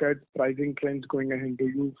look at pricing trends going ahead? Do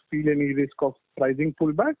you feel any risk of pricing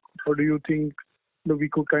pullback, or do you think that we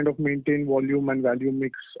could kind of maintain volume and value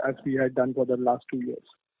mix as we had done for the last 2 years?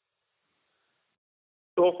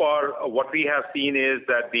 So far, what we have seen is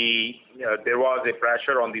that there was a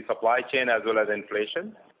pressure on the supply chain as well as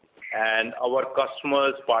inflation. and our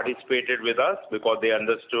customers participated with us because they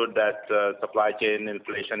understood that supply chain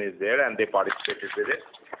inflation is there, and they participated with it.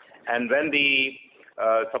 And when the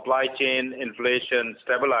supply chain inflation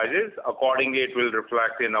stabilizes, accordingly it will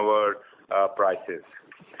reflect in our prices.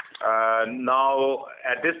 Now,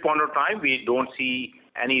 at this point of time, we don't see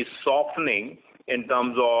any softening in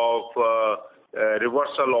terms of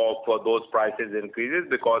reversal of those prices increases,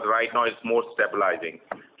 because right now it's more stabilizing.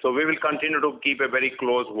 So we will continue to keep a very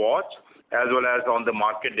close watch as well as on the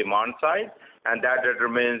market demand side, and that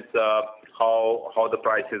determines how the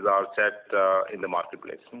prices are set in the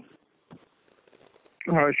marketplace.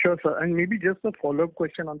 Sure, sir. And maybe just a follow-up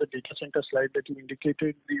question on the data center slide that you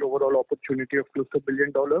indicated the overall opportunity of close to $1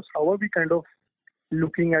 billion. How are we kind of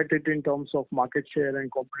looking at it in terms of market share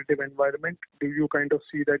and competitive environment? Do you kind of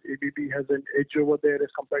see that ABB has an edge over there as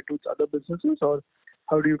compared to its other businesses, or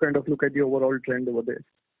how do you kind of look at the overall trend over there?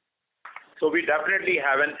 So we definitely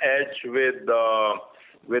have an edge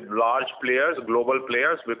with large players, global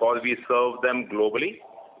players, because we serve them globally.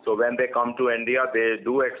 So when they come to India, they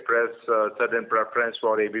do express certain preference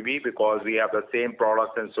for ABB because we have the same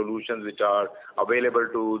products and solutions which are available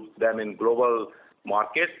to them in global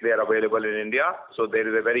markets. They are available in India. So there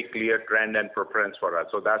is a very clear trend and preference for us.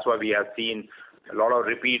 So that's why we have seen a lot of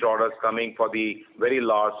repeat orders coming for the very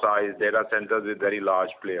large size data centers with very large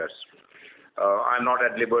players. I'm not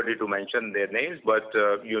at liberty to mention their names, but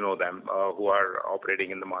you know them who are operating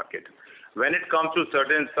in the market. When it comes to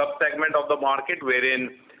certain sub-segment of the market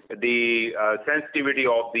wherein the sensitivity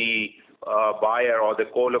of the buyer or the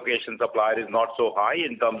co-location supplier is not so high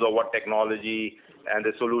in terms of what technology and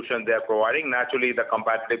the solutions they are providing, naturally the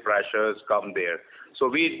competitive pressures come there. So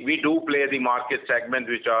we do play the market segments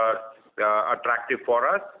which are attractive for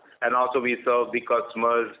us, and also we serve the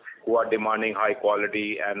customers who are demanding high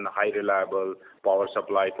quality and high reliable power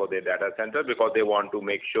supply for their data center, because they want to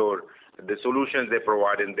make sure the solutions they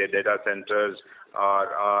provide in their data centers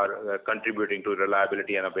are contributing to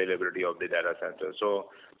reliability and availability of the data center. So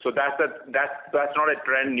that's not a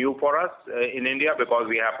trend new for us in India, because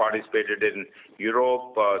we have participated in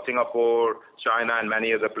Europe, Singapore, China, and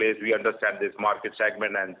many other places. We understand this market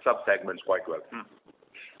segment and sub-segments quite well.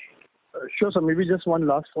 Sure, sir. Maybe just one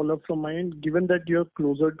last follow-up from my end. Given that you're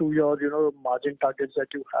closer to your, margin targets that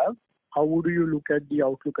you have, how would you look at the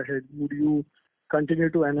outlook ahead? Would you continue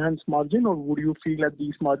to enhance margin, or would you feel at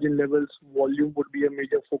these margin levels, volume would be a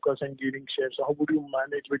major focus and gaining shares? So how would you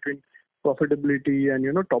manage between profitability and,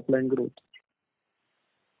 top line growth?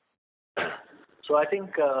 So I think,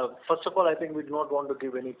 first of all, I think we do not want to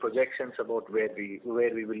give any projections about where we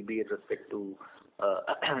will be with respect to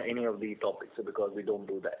any of the topics, because we don't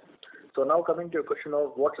do that. So now coming to your question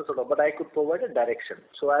of what's the but I could provide a direction.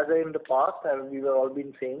 So as in the past, we were all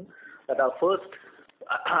been saying that our first,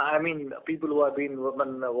 people who have been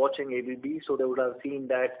watching ABB, so they would have seen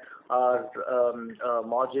that our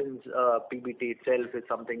margins, PBT itself is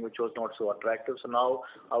something which was not so attractive. So now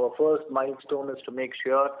our first milestone is to make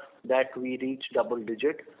sure that we reach double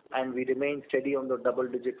digit, and we remain steady on the double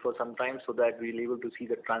digit for some time, so that we'll be able to see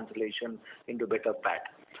the translation into better PAT.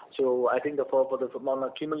 So I think on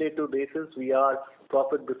a cumulative basis, we are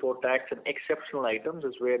profit before tax and exceptional items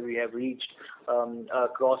is where we have reached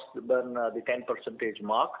across the 10%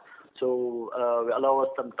 mark. So allow us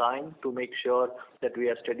some time to make sure that we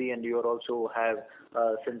are steady, and you also have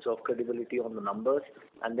a sense of credibility on the numbers,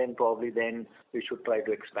 and then we should try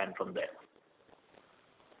to expand from there.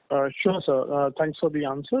 Sure, sir. Thanks for the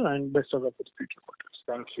answer, and best of luck with future quarters.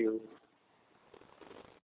 Thank you.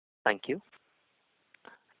 Thank you.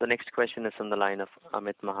 The next question is on the line of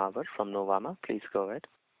Amit Mahawar from Nuvama. Please go ahead.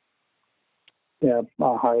 Yeah.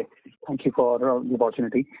 Hi. Thank you for the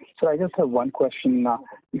opportunity. So I just have one question.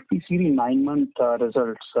 If we see the 9-month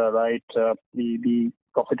results, right, the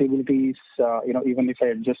profitability is, even if I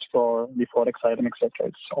adjust for the forex item, etc.,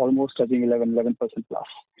 it's almost touching 11% plus.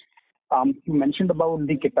 You mentioned about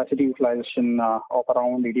the capacity utilization of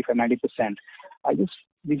around 85-90%. I just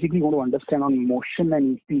basically want to understand on motion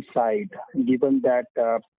and EP side, given that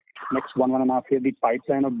next 1.5 year, the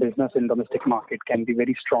pipeline of business in domestic market can be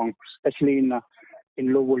very strong, especially in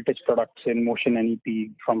low voltage products in motion and EP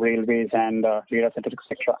from railways and data centers,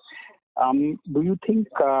 etc. Do you think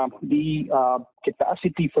the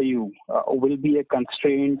capacity for you will be a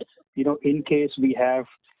constraint, in case we have,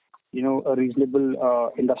 a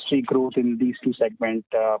reasonable industry growth in these two segments,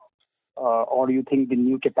 or do you think the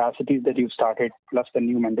new capacities that you've started plus the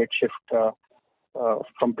new mandate shift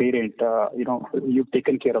from parent, you've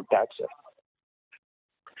taken care of that, sir?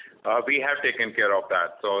 We have taken care of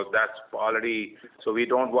that. So that's already, so we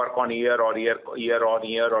don't work on year on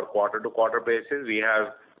year or quarter to quarter basis. We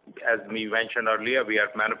have as we mentioned earlier, we are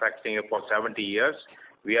manufacturing it for 70 years.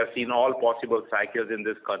 We have seen all possible cycles in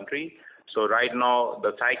this country. So right now,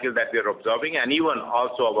 the cycle that we are observing, and even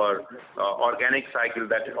also our organic cycle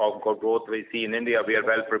that of growth we see in India, we are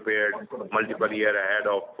well prepared, multiple years ahead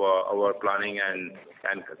of our planning and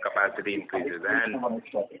capacity increases. And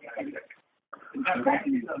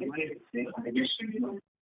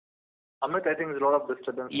Amit, I think there's a lot of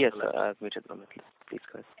disturbance. Yes, sir. I've muted Amit. Please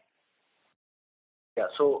go ahead. Yeah.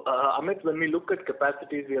 So, Amit, when we look at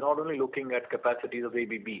capacities, we are not only looking at capacities of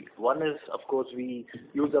ABB. One is, of course, we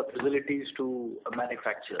use our facilities to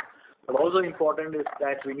manufacture. But also important is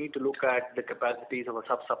that we need to look at the capacities of our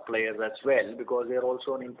sub-suppliers as well, because they are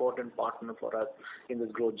also an important partner for us in this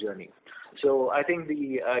growth journey. So I think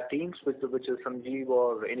the teams, which is Sanjeev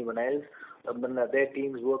or anyone else, their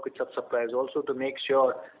teams work with sub-suppliers also to make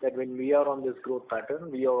sure that when we are on this growth pattern,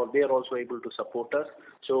 they are also able to support us.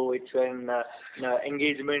 So it's an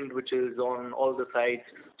engagement which is on all the sides,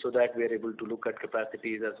 so that we are able to look at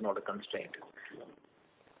capacities as not a constraint.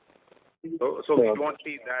 So we don't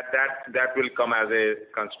see that will come as a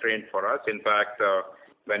constraint for us. In fact,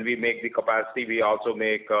 when we make the capacity, we also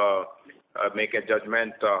make a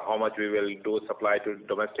judgment how much we will do supply to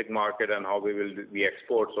domestic market and how we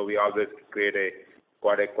export. So we always create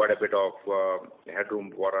quite a bit of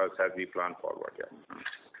headroom for us as we plan forward.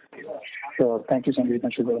 Yeah. Sure. Thank you, Sanjeev.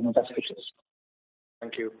 Thank you very much. Best wishes.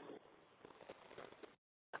 Thank you.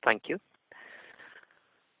 Thank you.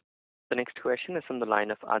 The next question is from the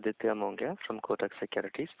line of Aditya Mongia from Kotak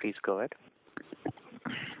Securities. Please go ahead.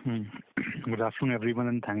 Good afternoon, everyone,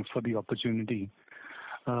 and thanks for the opportunity.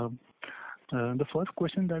 The first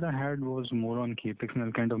question that I had was more on CapEx, and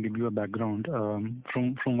I'll kind of give you a background.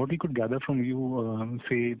 From what we could gather from you,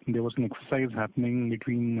 say there was an exercise happening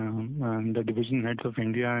between the division heads of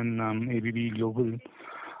India and ABB Global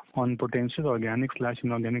on potential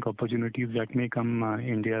organic/inorganic opportunities that may come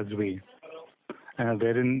India's way,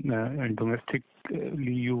 wherein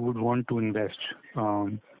domestically you would want to invest.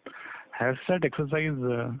 Has that exercise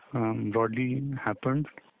broadly happened,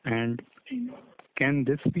 and can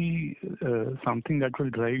this be something that will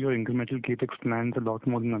drive your incremental capex plans a lot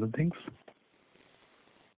more than other things?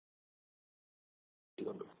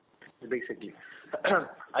 Basically,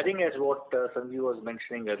 I think as what Sanjeev was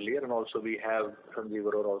mentioning earlier, and also we have Sanjeev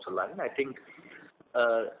Arora also line, I think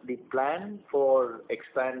the plan for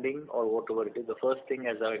expanding or whatever it is, the first thing,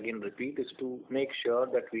 as I again repeat, is to make sure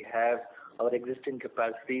that we have our existing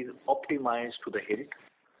capacities optimized to the hilt.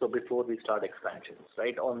 So before we start expansions,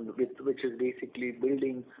 right, which is basically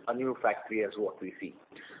building a new factory as what we see.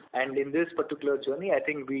 And in this particular journey, I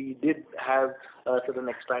think we did have certain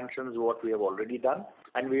expansions what we have already done,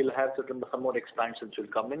 and we will have some more expansions will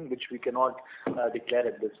come in, which we cannot declare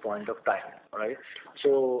at this point of time, right?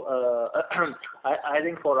 So I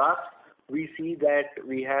think for us, we see that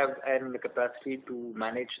we have the capacity to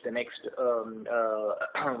manage the next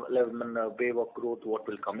wave of growth what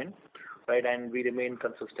will come in. Right, and we remain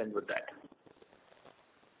consistent with that.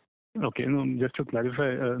 Okay, no, just to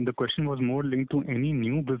clarify, the question was more linked to any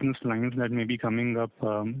new business lines that may be coming up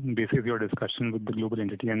based on your discussion with the global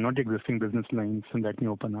entity, and not existing business lines that may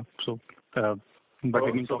open up. So, so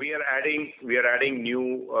we are adding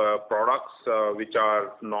new products which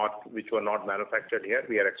were not manufactured here.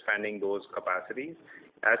 We are expanding those capacities.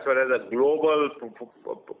 As far as the global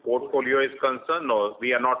portfolio is concerned, no,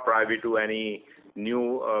 we are not privy to any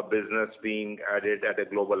new business being added at a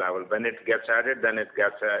global level. When it gets added, then it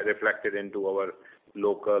gets reflected into our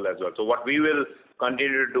local as well. So what we will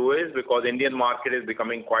continue to do is, because Indian market is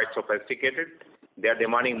becoming quite sophisticated, they are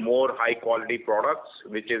demanding more high quality products,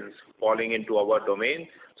 which is falling into our domain.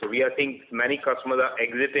 So we are seeing many customers are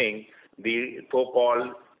exiting the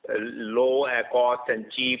so-called low cost and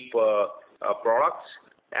cheap products,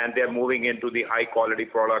 and they are moving into the high quality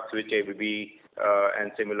products which ABB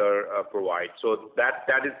and similar provide. So that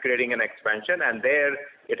is creating an expansion, and there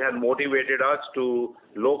it has motivated us to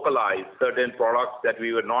localize certain products that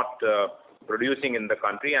we were not producing in the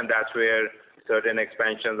country, and that's where certain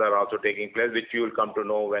expansions are also taking place, which you will come to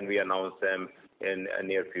know when we announce them in a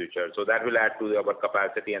near future. So that will add to our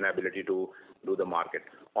capacity and ability to do the market.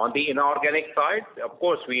 On the inorganic side, of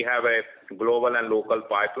course, we have a global and local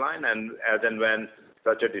pipeline, and as and when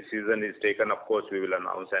such a decision is taken, of course, we will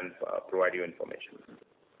announce and provide you information.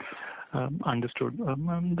 Understood.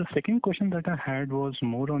 The second question that I had was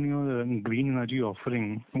more on your green energy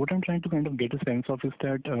offering. What I'm trying to kind of get a sense of is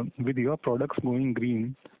that with your products going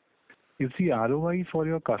green, is the ROI for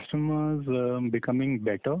your customers becoming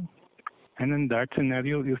better? And in that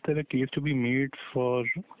scenario, is there a case to be made for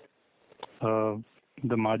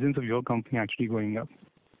the margins of your company actually going up?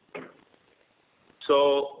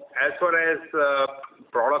 So as far as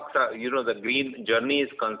products, the green journey is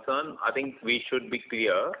concerned, I think we should be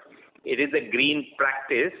clear. It is a green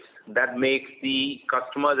practice that makes the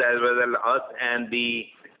customers as well as us and the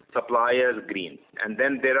suppliers green. And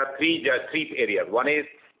then there are three areas. One is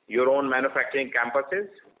your own manufacturing campuses,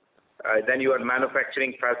 then your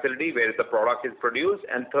manufacturing facility where the product is produced,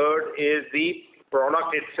 and third is the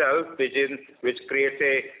product itself, which creates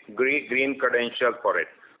a green credential for it.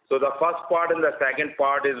 So the first part and the second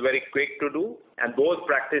part is very quick to do, and those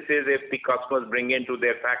practices, if the customers bring into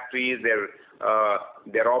their factories,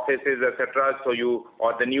 their offices, etc.,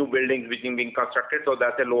 or the new buildings which are being constructed, so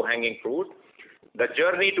that's a low-hanging fruit. The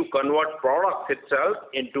journey to convert products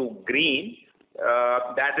itself into green,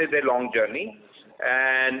 that is a long journey,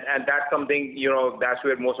 and that's something, that's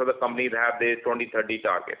where most of the companies have their 2030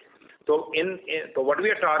 targets. So so what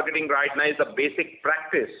we are targeting right now is the basic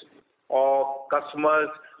practice of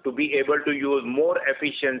customers to be able to use more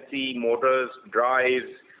efficiency motors, drives,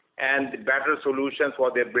 and better solutions for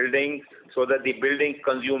their buildings so that the buildings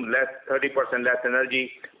consume 30% less energy.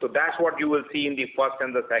 So that's what you will see in the first and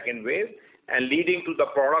the second wave, and leading to the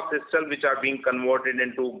products itself which are being converted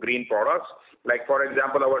into green products. Like, for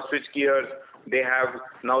example, our switch gears, they have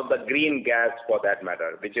now the green gas for that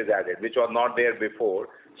matter, which is added, which was not there before,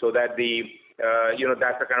 so that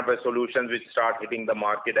that's the kind of a solution which start hitting the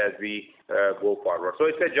market as we go forward. So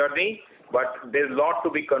it's a journey, but there's a lot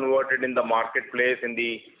to be converted in the marketplace in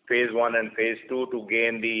the phase 1 and phase 2 to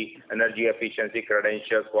gain the energy efficiency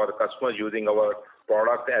credentials for the customers using our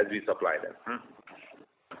product as we supply them.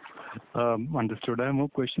 Understood. I have more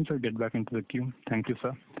questions. I'll get back into the queue. Thank you,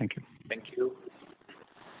 sir. Thank you. Thank you.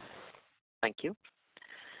 Thank you.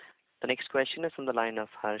 The next question is from the line of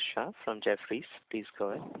Harsha from Jefferies. Please go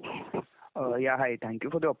ahead. Yeah, hi. Thank you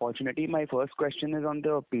for the opportunity. My first question is on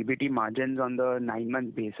the PBT margins on the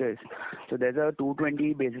 9-month basis. So there's a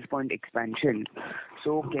 220 basis point expansion.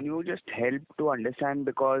 So can you just help to understand,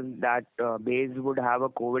 because that base would have a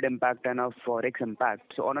COVID impact and a forex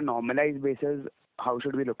impact. So on a normalized basis, how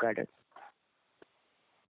should we look at it?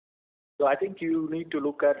 So I think you need to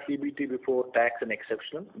look at PBT before tax and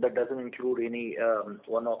exceptional. That doesn't include any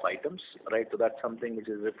one-off items, right? So that's something which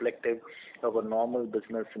is reflective of a normal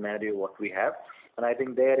business scenario what we have. And I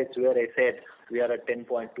think there it's where I said we are at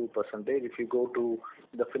 10.2%. If you go to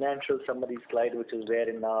the financial summary slide, which is there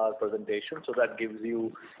in our presentation, so that gives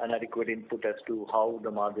you an adequate input as to how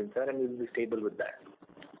the margins are, and we'll be stable with that.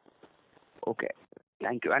 Okay.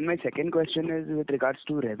 Thank you. And my second question is with regards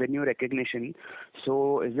to revenue recognition.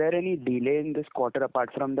 So is there any delay in this quarter apart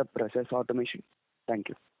from the process automation? Thank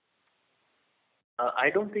you.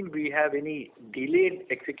 I don't think we have any delayed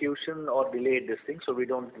execution or delayed this thing, so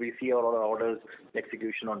we see our orders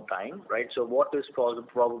execution on time, right? So what is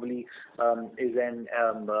probably is an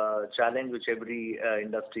challenge which every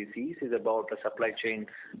industry sees is about the supply chain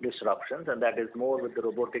disruptions, and that is more with the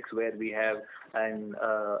robotics where we have an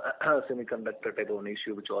semiconductor type of an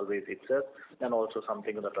issue which always hits us, and also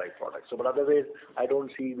something in the drive product. So, but otherwise, we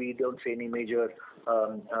don't see any major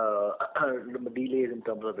delays in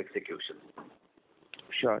terms of execution.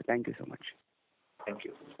 Sure. Thank you so much. Thank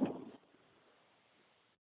you.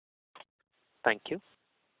 Thank you.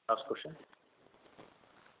 Last question.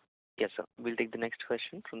 Yes, sir. We'll take the next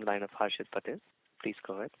question from the line of Harshit Patel. Please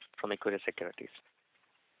go ahead, from Equirus Securities.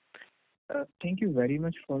 Thank you very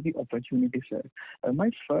much for the opportunity, sir.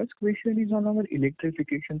 My first question is on our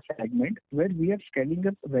electrification segment, where we are scaling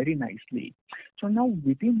up very nicely. So now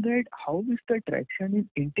within that, how is the traction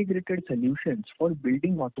in integrated solutions for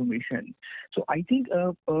building automation? So I think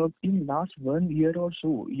in last 1 year or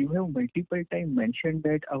so, you have multiple times mentioned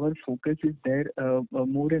that our focus is there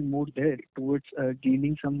more and more there towards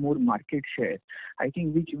gaining some more market share. I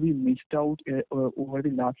think which we missed out over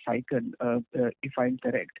the last cycle, if I'm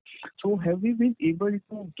correct. So have we been able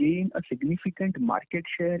to gain a significant market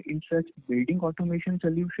share in such building automation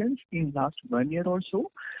solutions in last 1 year or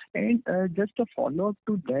so? And just a follow-up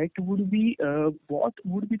to that would be, what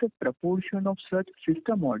would be the proportion of such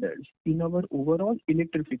system orders in our overall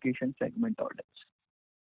electrification segment orders?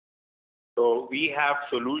 So we have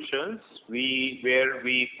solutions where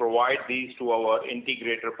we provide these to our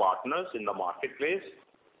integrator partners in the marketplace,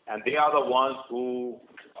 and they are the ones who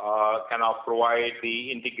kind of provide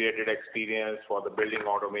the integrated experience for the building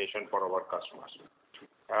automation for our customers.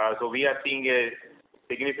 So we are seeing a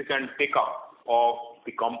significant pickup of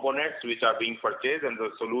the components which are being purchased and the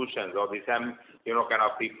solutions or the kind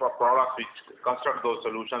of the products which construct those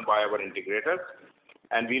solutions by our integrators.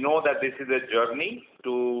 And we know that this is a journey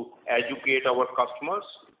to educate our customers,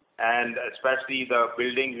 and especially the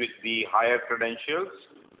buildings with the higher credentials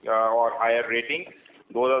or higher ratings,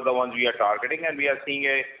 those are the ones we are targeting, and we are seeing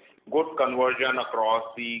a good conversion across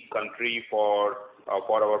the country for our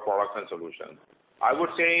products and solutions. I would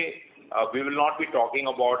say we will not be talking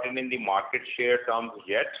about it in the market share terms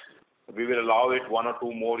yet. We will allow it 1 or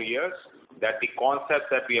 2 more years, that the concepts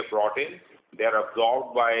that we have brought in, they are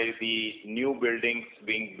absorbed by the new buildings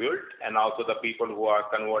being built and also the people who are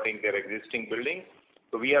converting their existing buildings.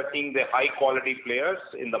 So we are seeing the high quality players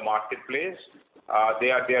in the marketplace.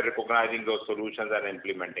 They are recognizing those solutions and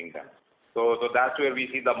implementing them. So that's where we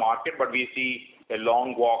see the market, but we see a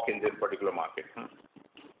long walk in this particular market.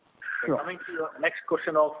 Sure. Coming to your next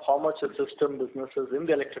question of how much the system businesses in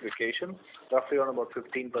the electrification, roughly on about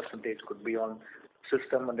 15% could be on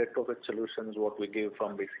system and retrofit solutions, what we give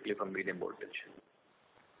from medium voltage.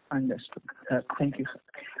 Understood. Thank you, sir.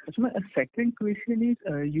 So my second question is,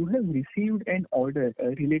 you have received an order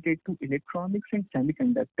related to electronics and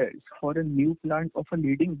semiconductors for a new plant of a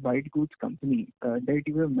leading white goods company that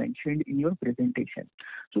you have mentioned in your presentation.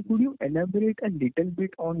 So could you elaborate a little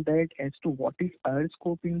bit on that as to what is our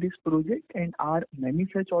scope in this project, and are many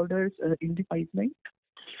such orders in the pipeline?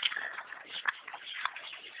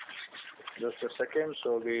 Just a second.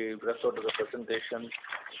 So we refer to the presentation.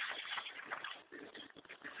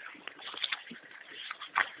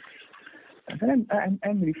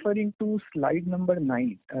 I'm referring to slide number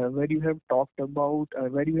 9, where you have talked about,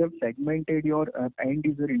 where you have segmented your end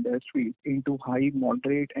user industries into high,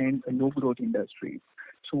 moderate, and low growth industries.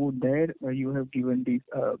 So there you have given this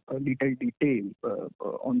little detail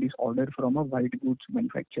on this order from a white goods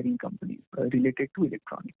manufacturing company related to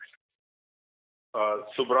electronics.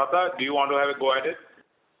 Subrata, do you want to have a go at it?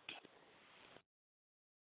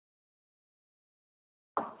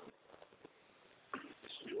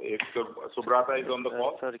 If Subrata is on the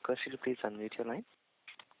call. Sir, request you to please unmute your line.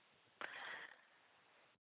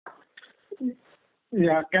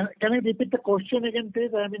 Yeah, can you repeat the question again, please?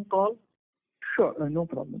 I am in call. Sure, no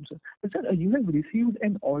problem, sir. Sir, you have received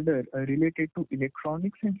an order related to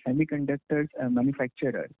electronics and semiconductors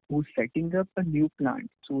manufacturer who's setting up a new plant.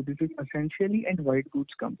 So this is essentially a white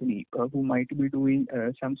goods company who might be doing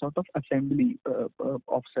some sort of assembly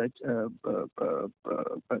of such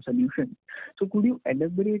solutions. So could you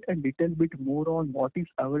elaborate a little bit more on what is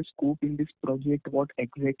our scope in this project, what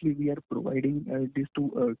exactly we are providing this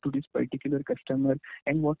to this particular customer,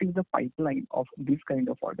 and what is the pipeline of this kind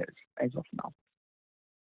of orders as of now?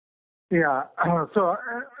 Yeah, so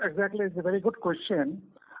exactly, it's a very good question.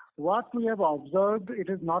 What we have observed, it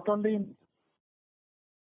is not only in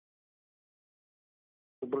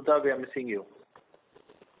Subrata, we are missing you.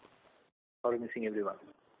 Or missing everyone.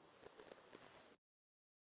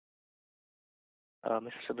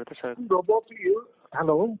 Mr. Subrata, sir.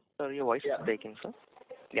 Hello? Sir, your voice is breaking, sir.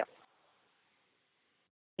 Yeah.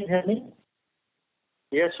 Can you hear me?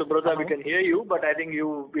 Yes, Subrata, we can hear you, but I think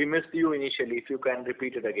we missed you initially. If you can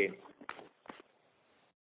repeat it again.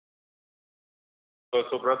 So,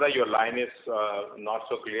 Subrata, your line is not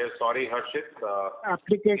so clear. Sorry, Harshit.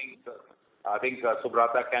 Application. I think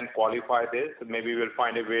Subrata can qualify this. Maybe we'll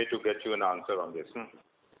find a way to get you an answer on this.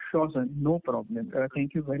 Sure, sir. No problem.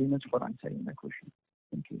 Thank you very much for answering my question.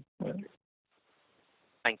 Thank you.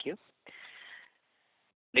 Thank you.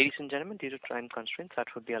 Ladies and gentlemen, due to time constraints, that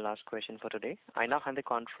would be our last question for today. I now hand the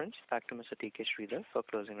conference back to Mr. T.K. Sridhar for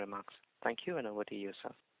closing remarks. Thank you, and over to you,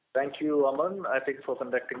 sir. Thank you, Aman. I think for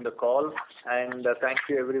conducting the call, and thank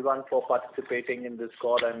you everyone for participating in this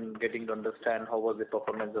call and getting to understand how was the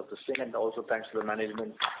performance of this thing, and also thanks to the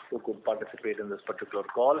management who could participate in this particular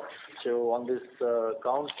call. So on this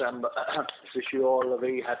count, I wish you all a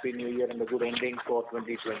very happy New Year and a good ending for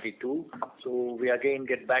 2022. So we again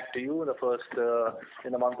get back to you in the first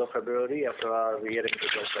in the month of February after our year-end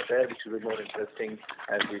results are there, which will be more interesting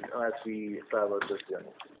as we travel this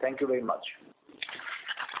journey. Thank you very much.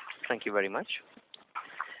 Thank you very much.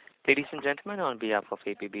 Ladies and gentlemen, on behalf of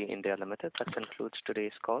ABB India Limited, that concludes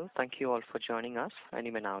today's call. Thank you all for joining us, and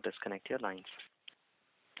you may now disconnect your lines.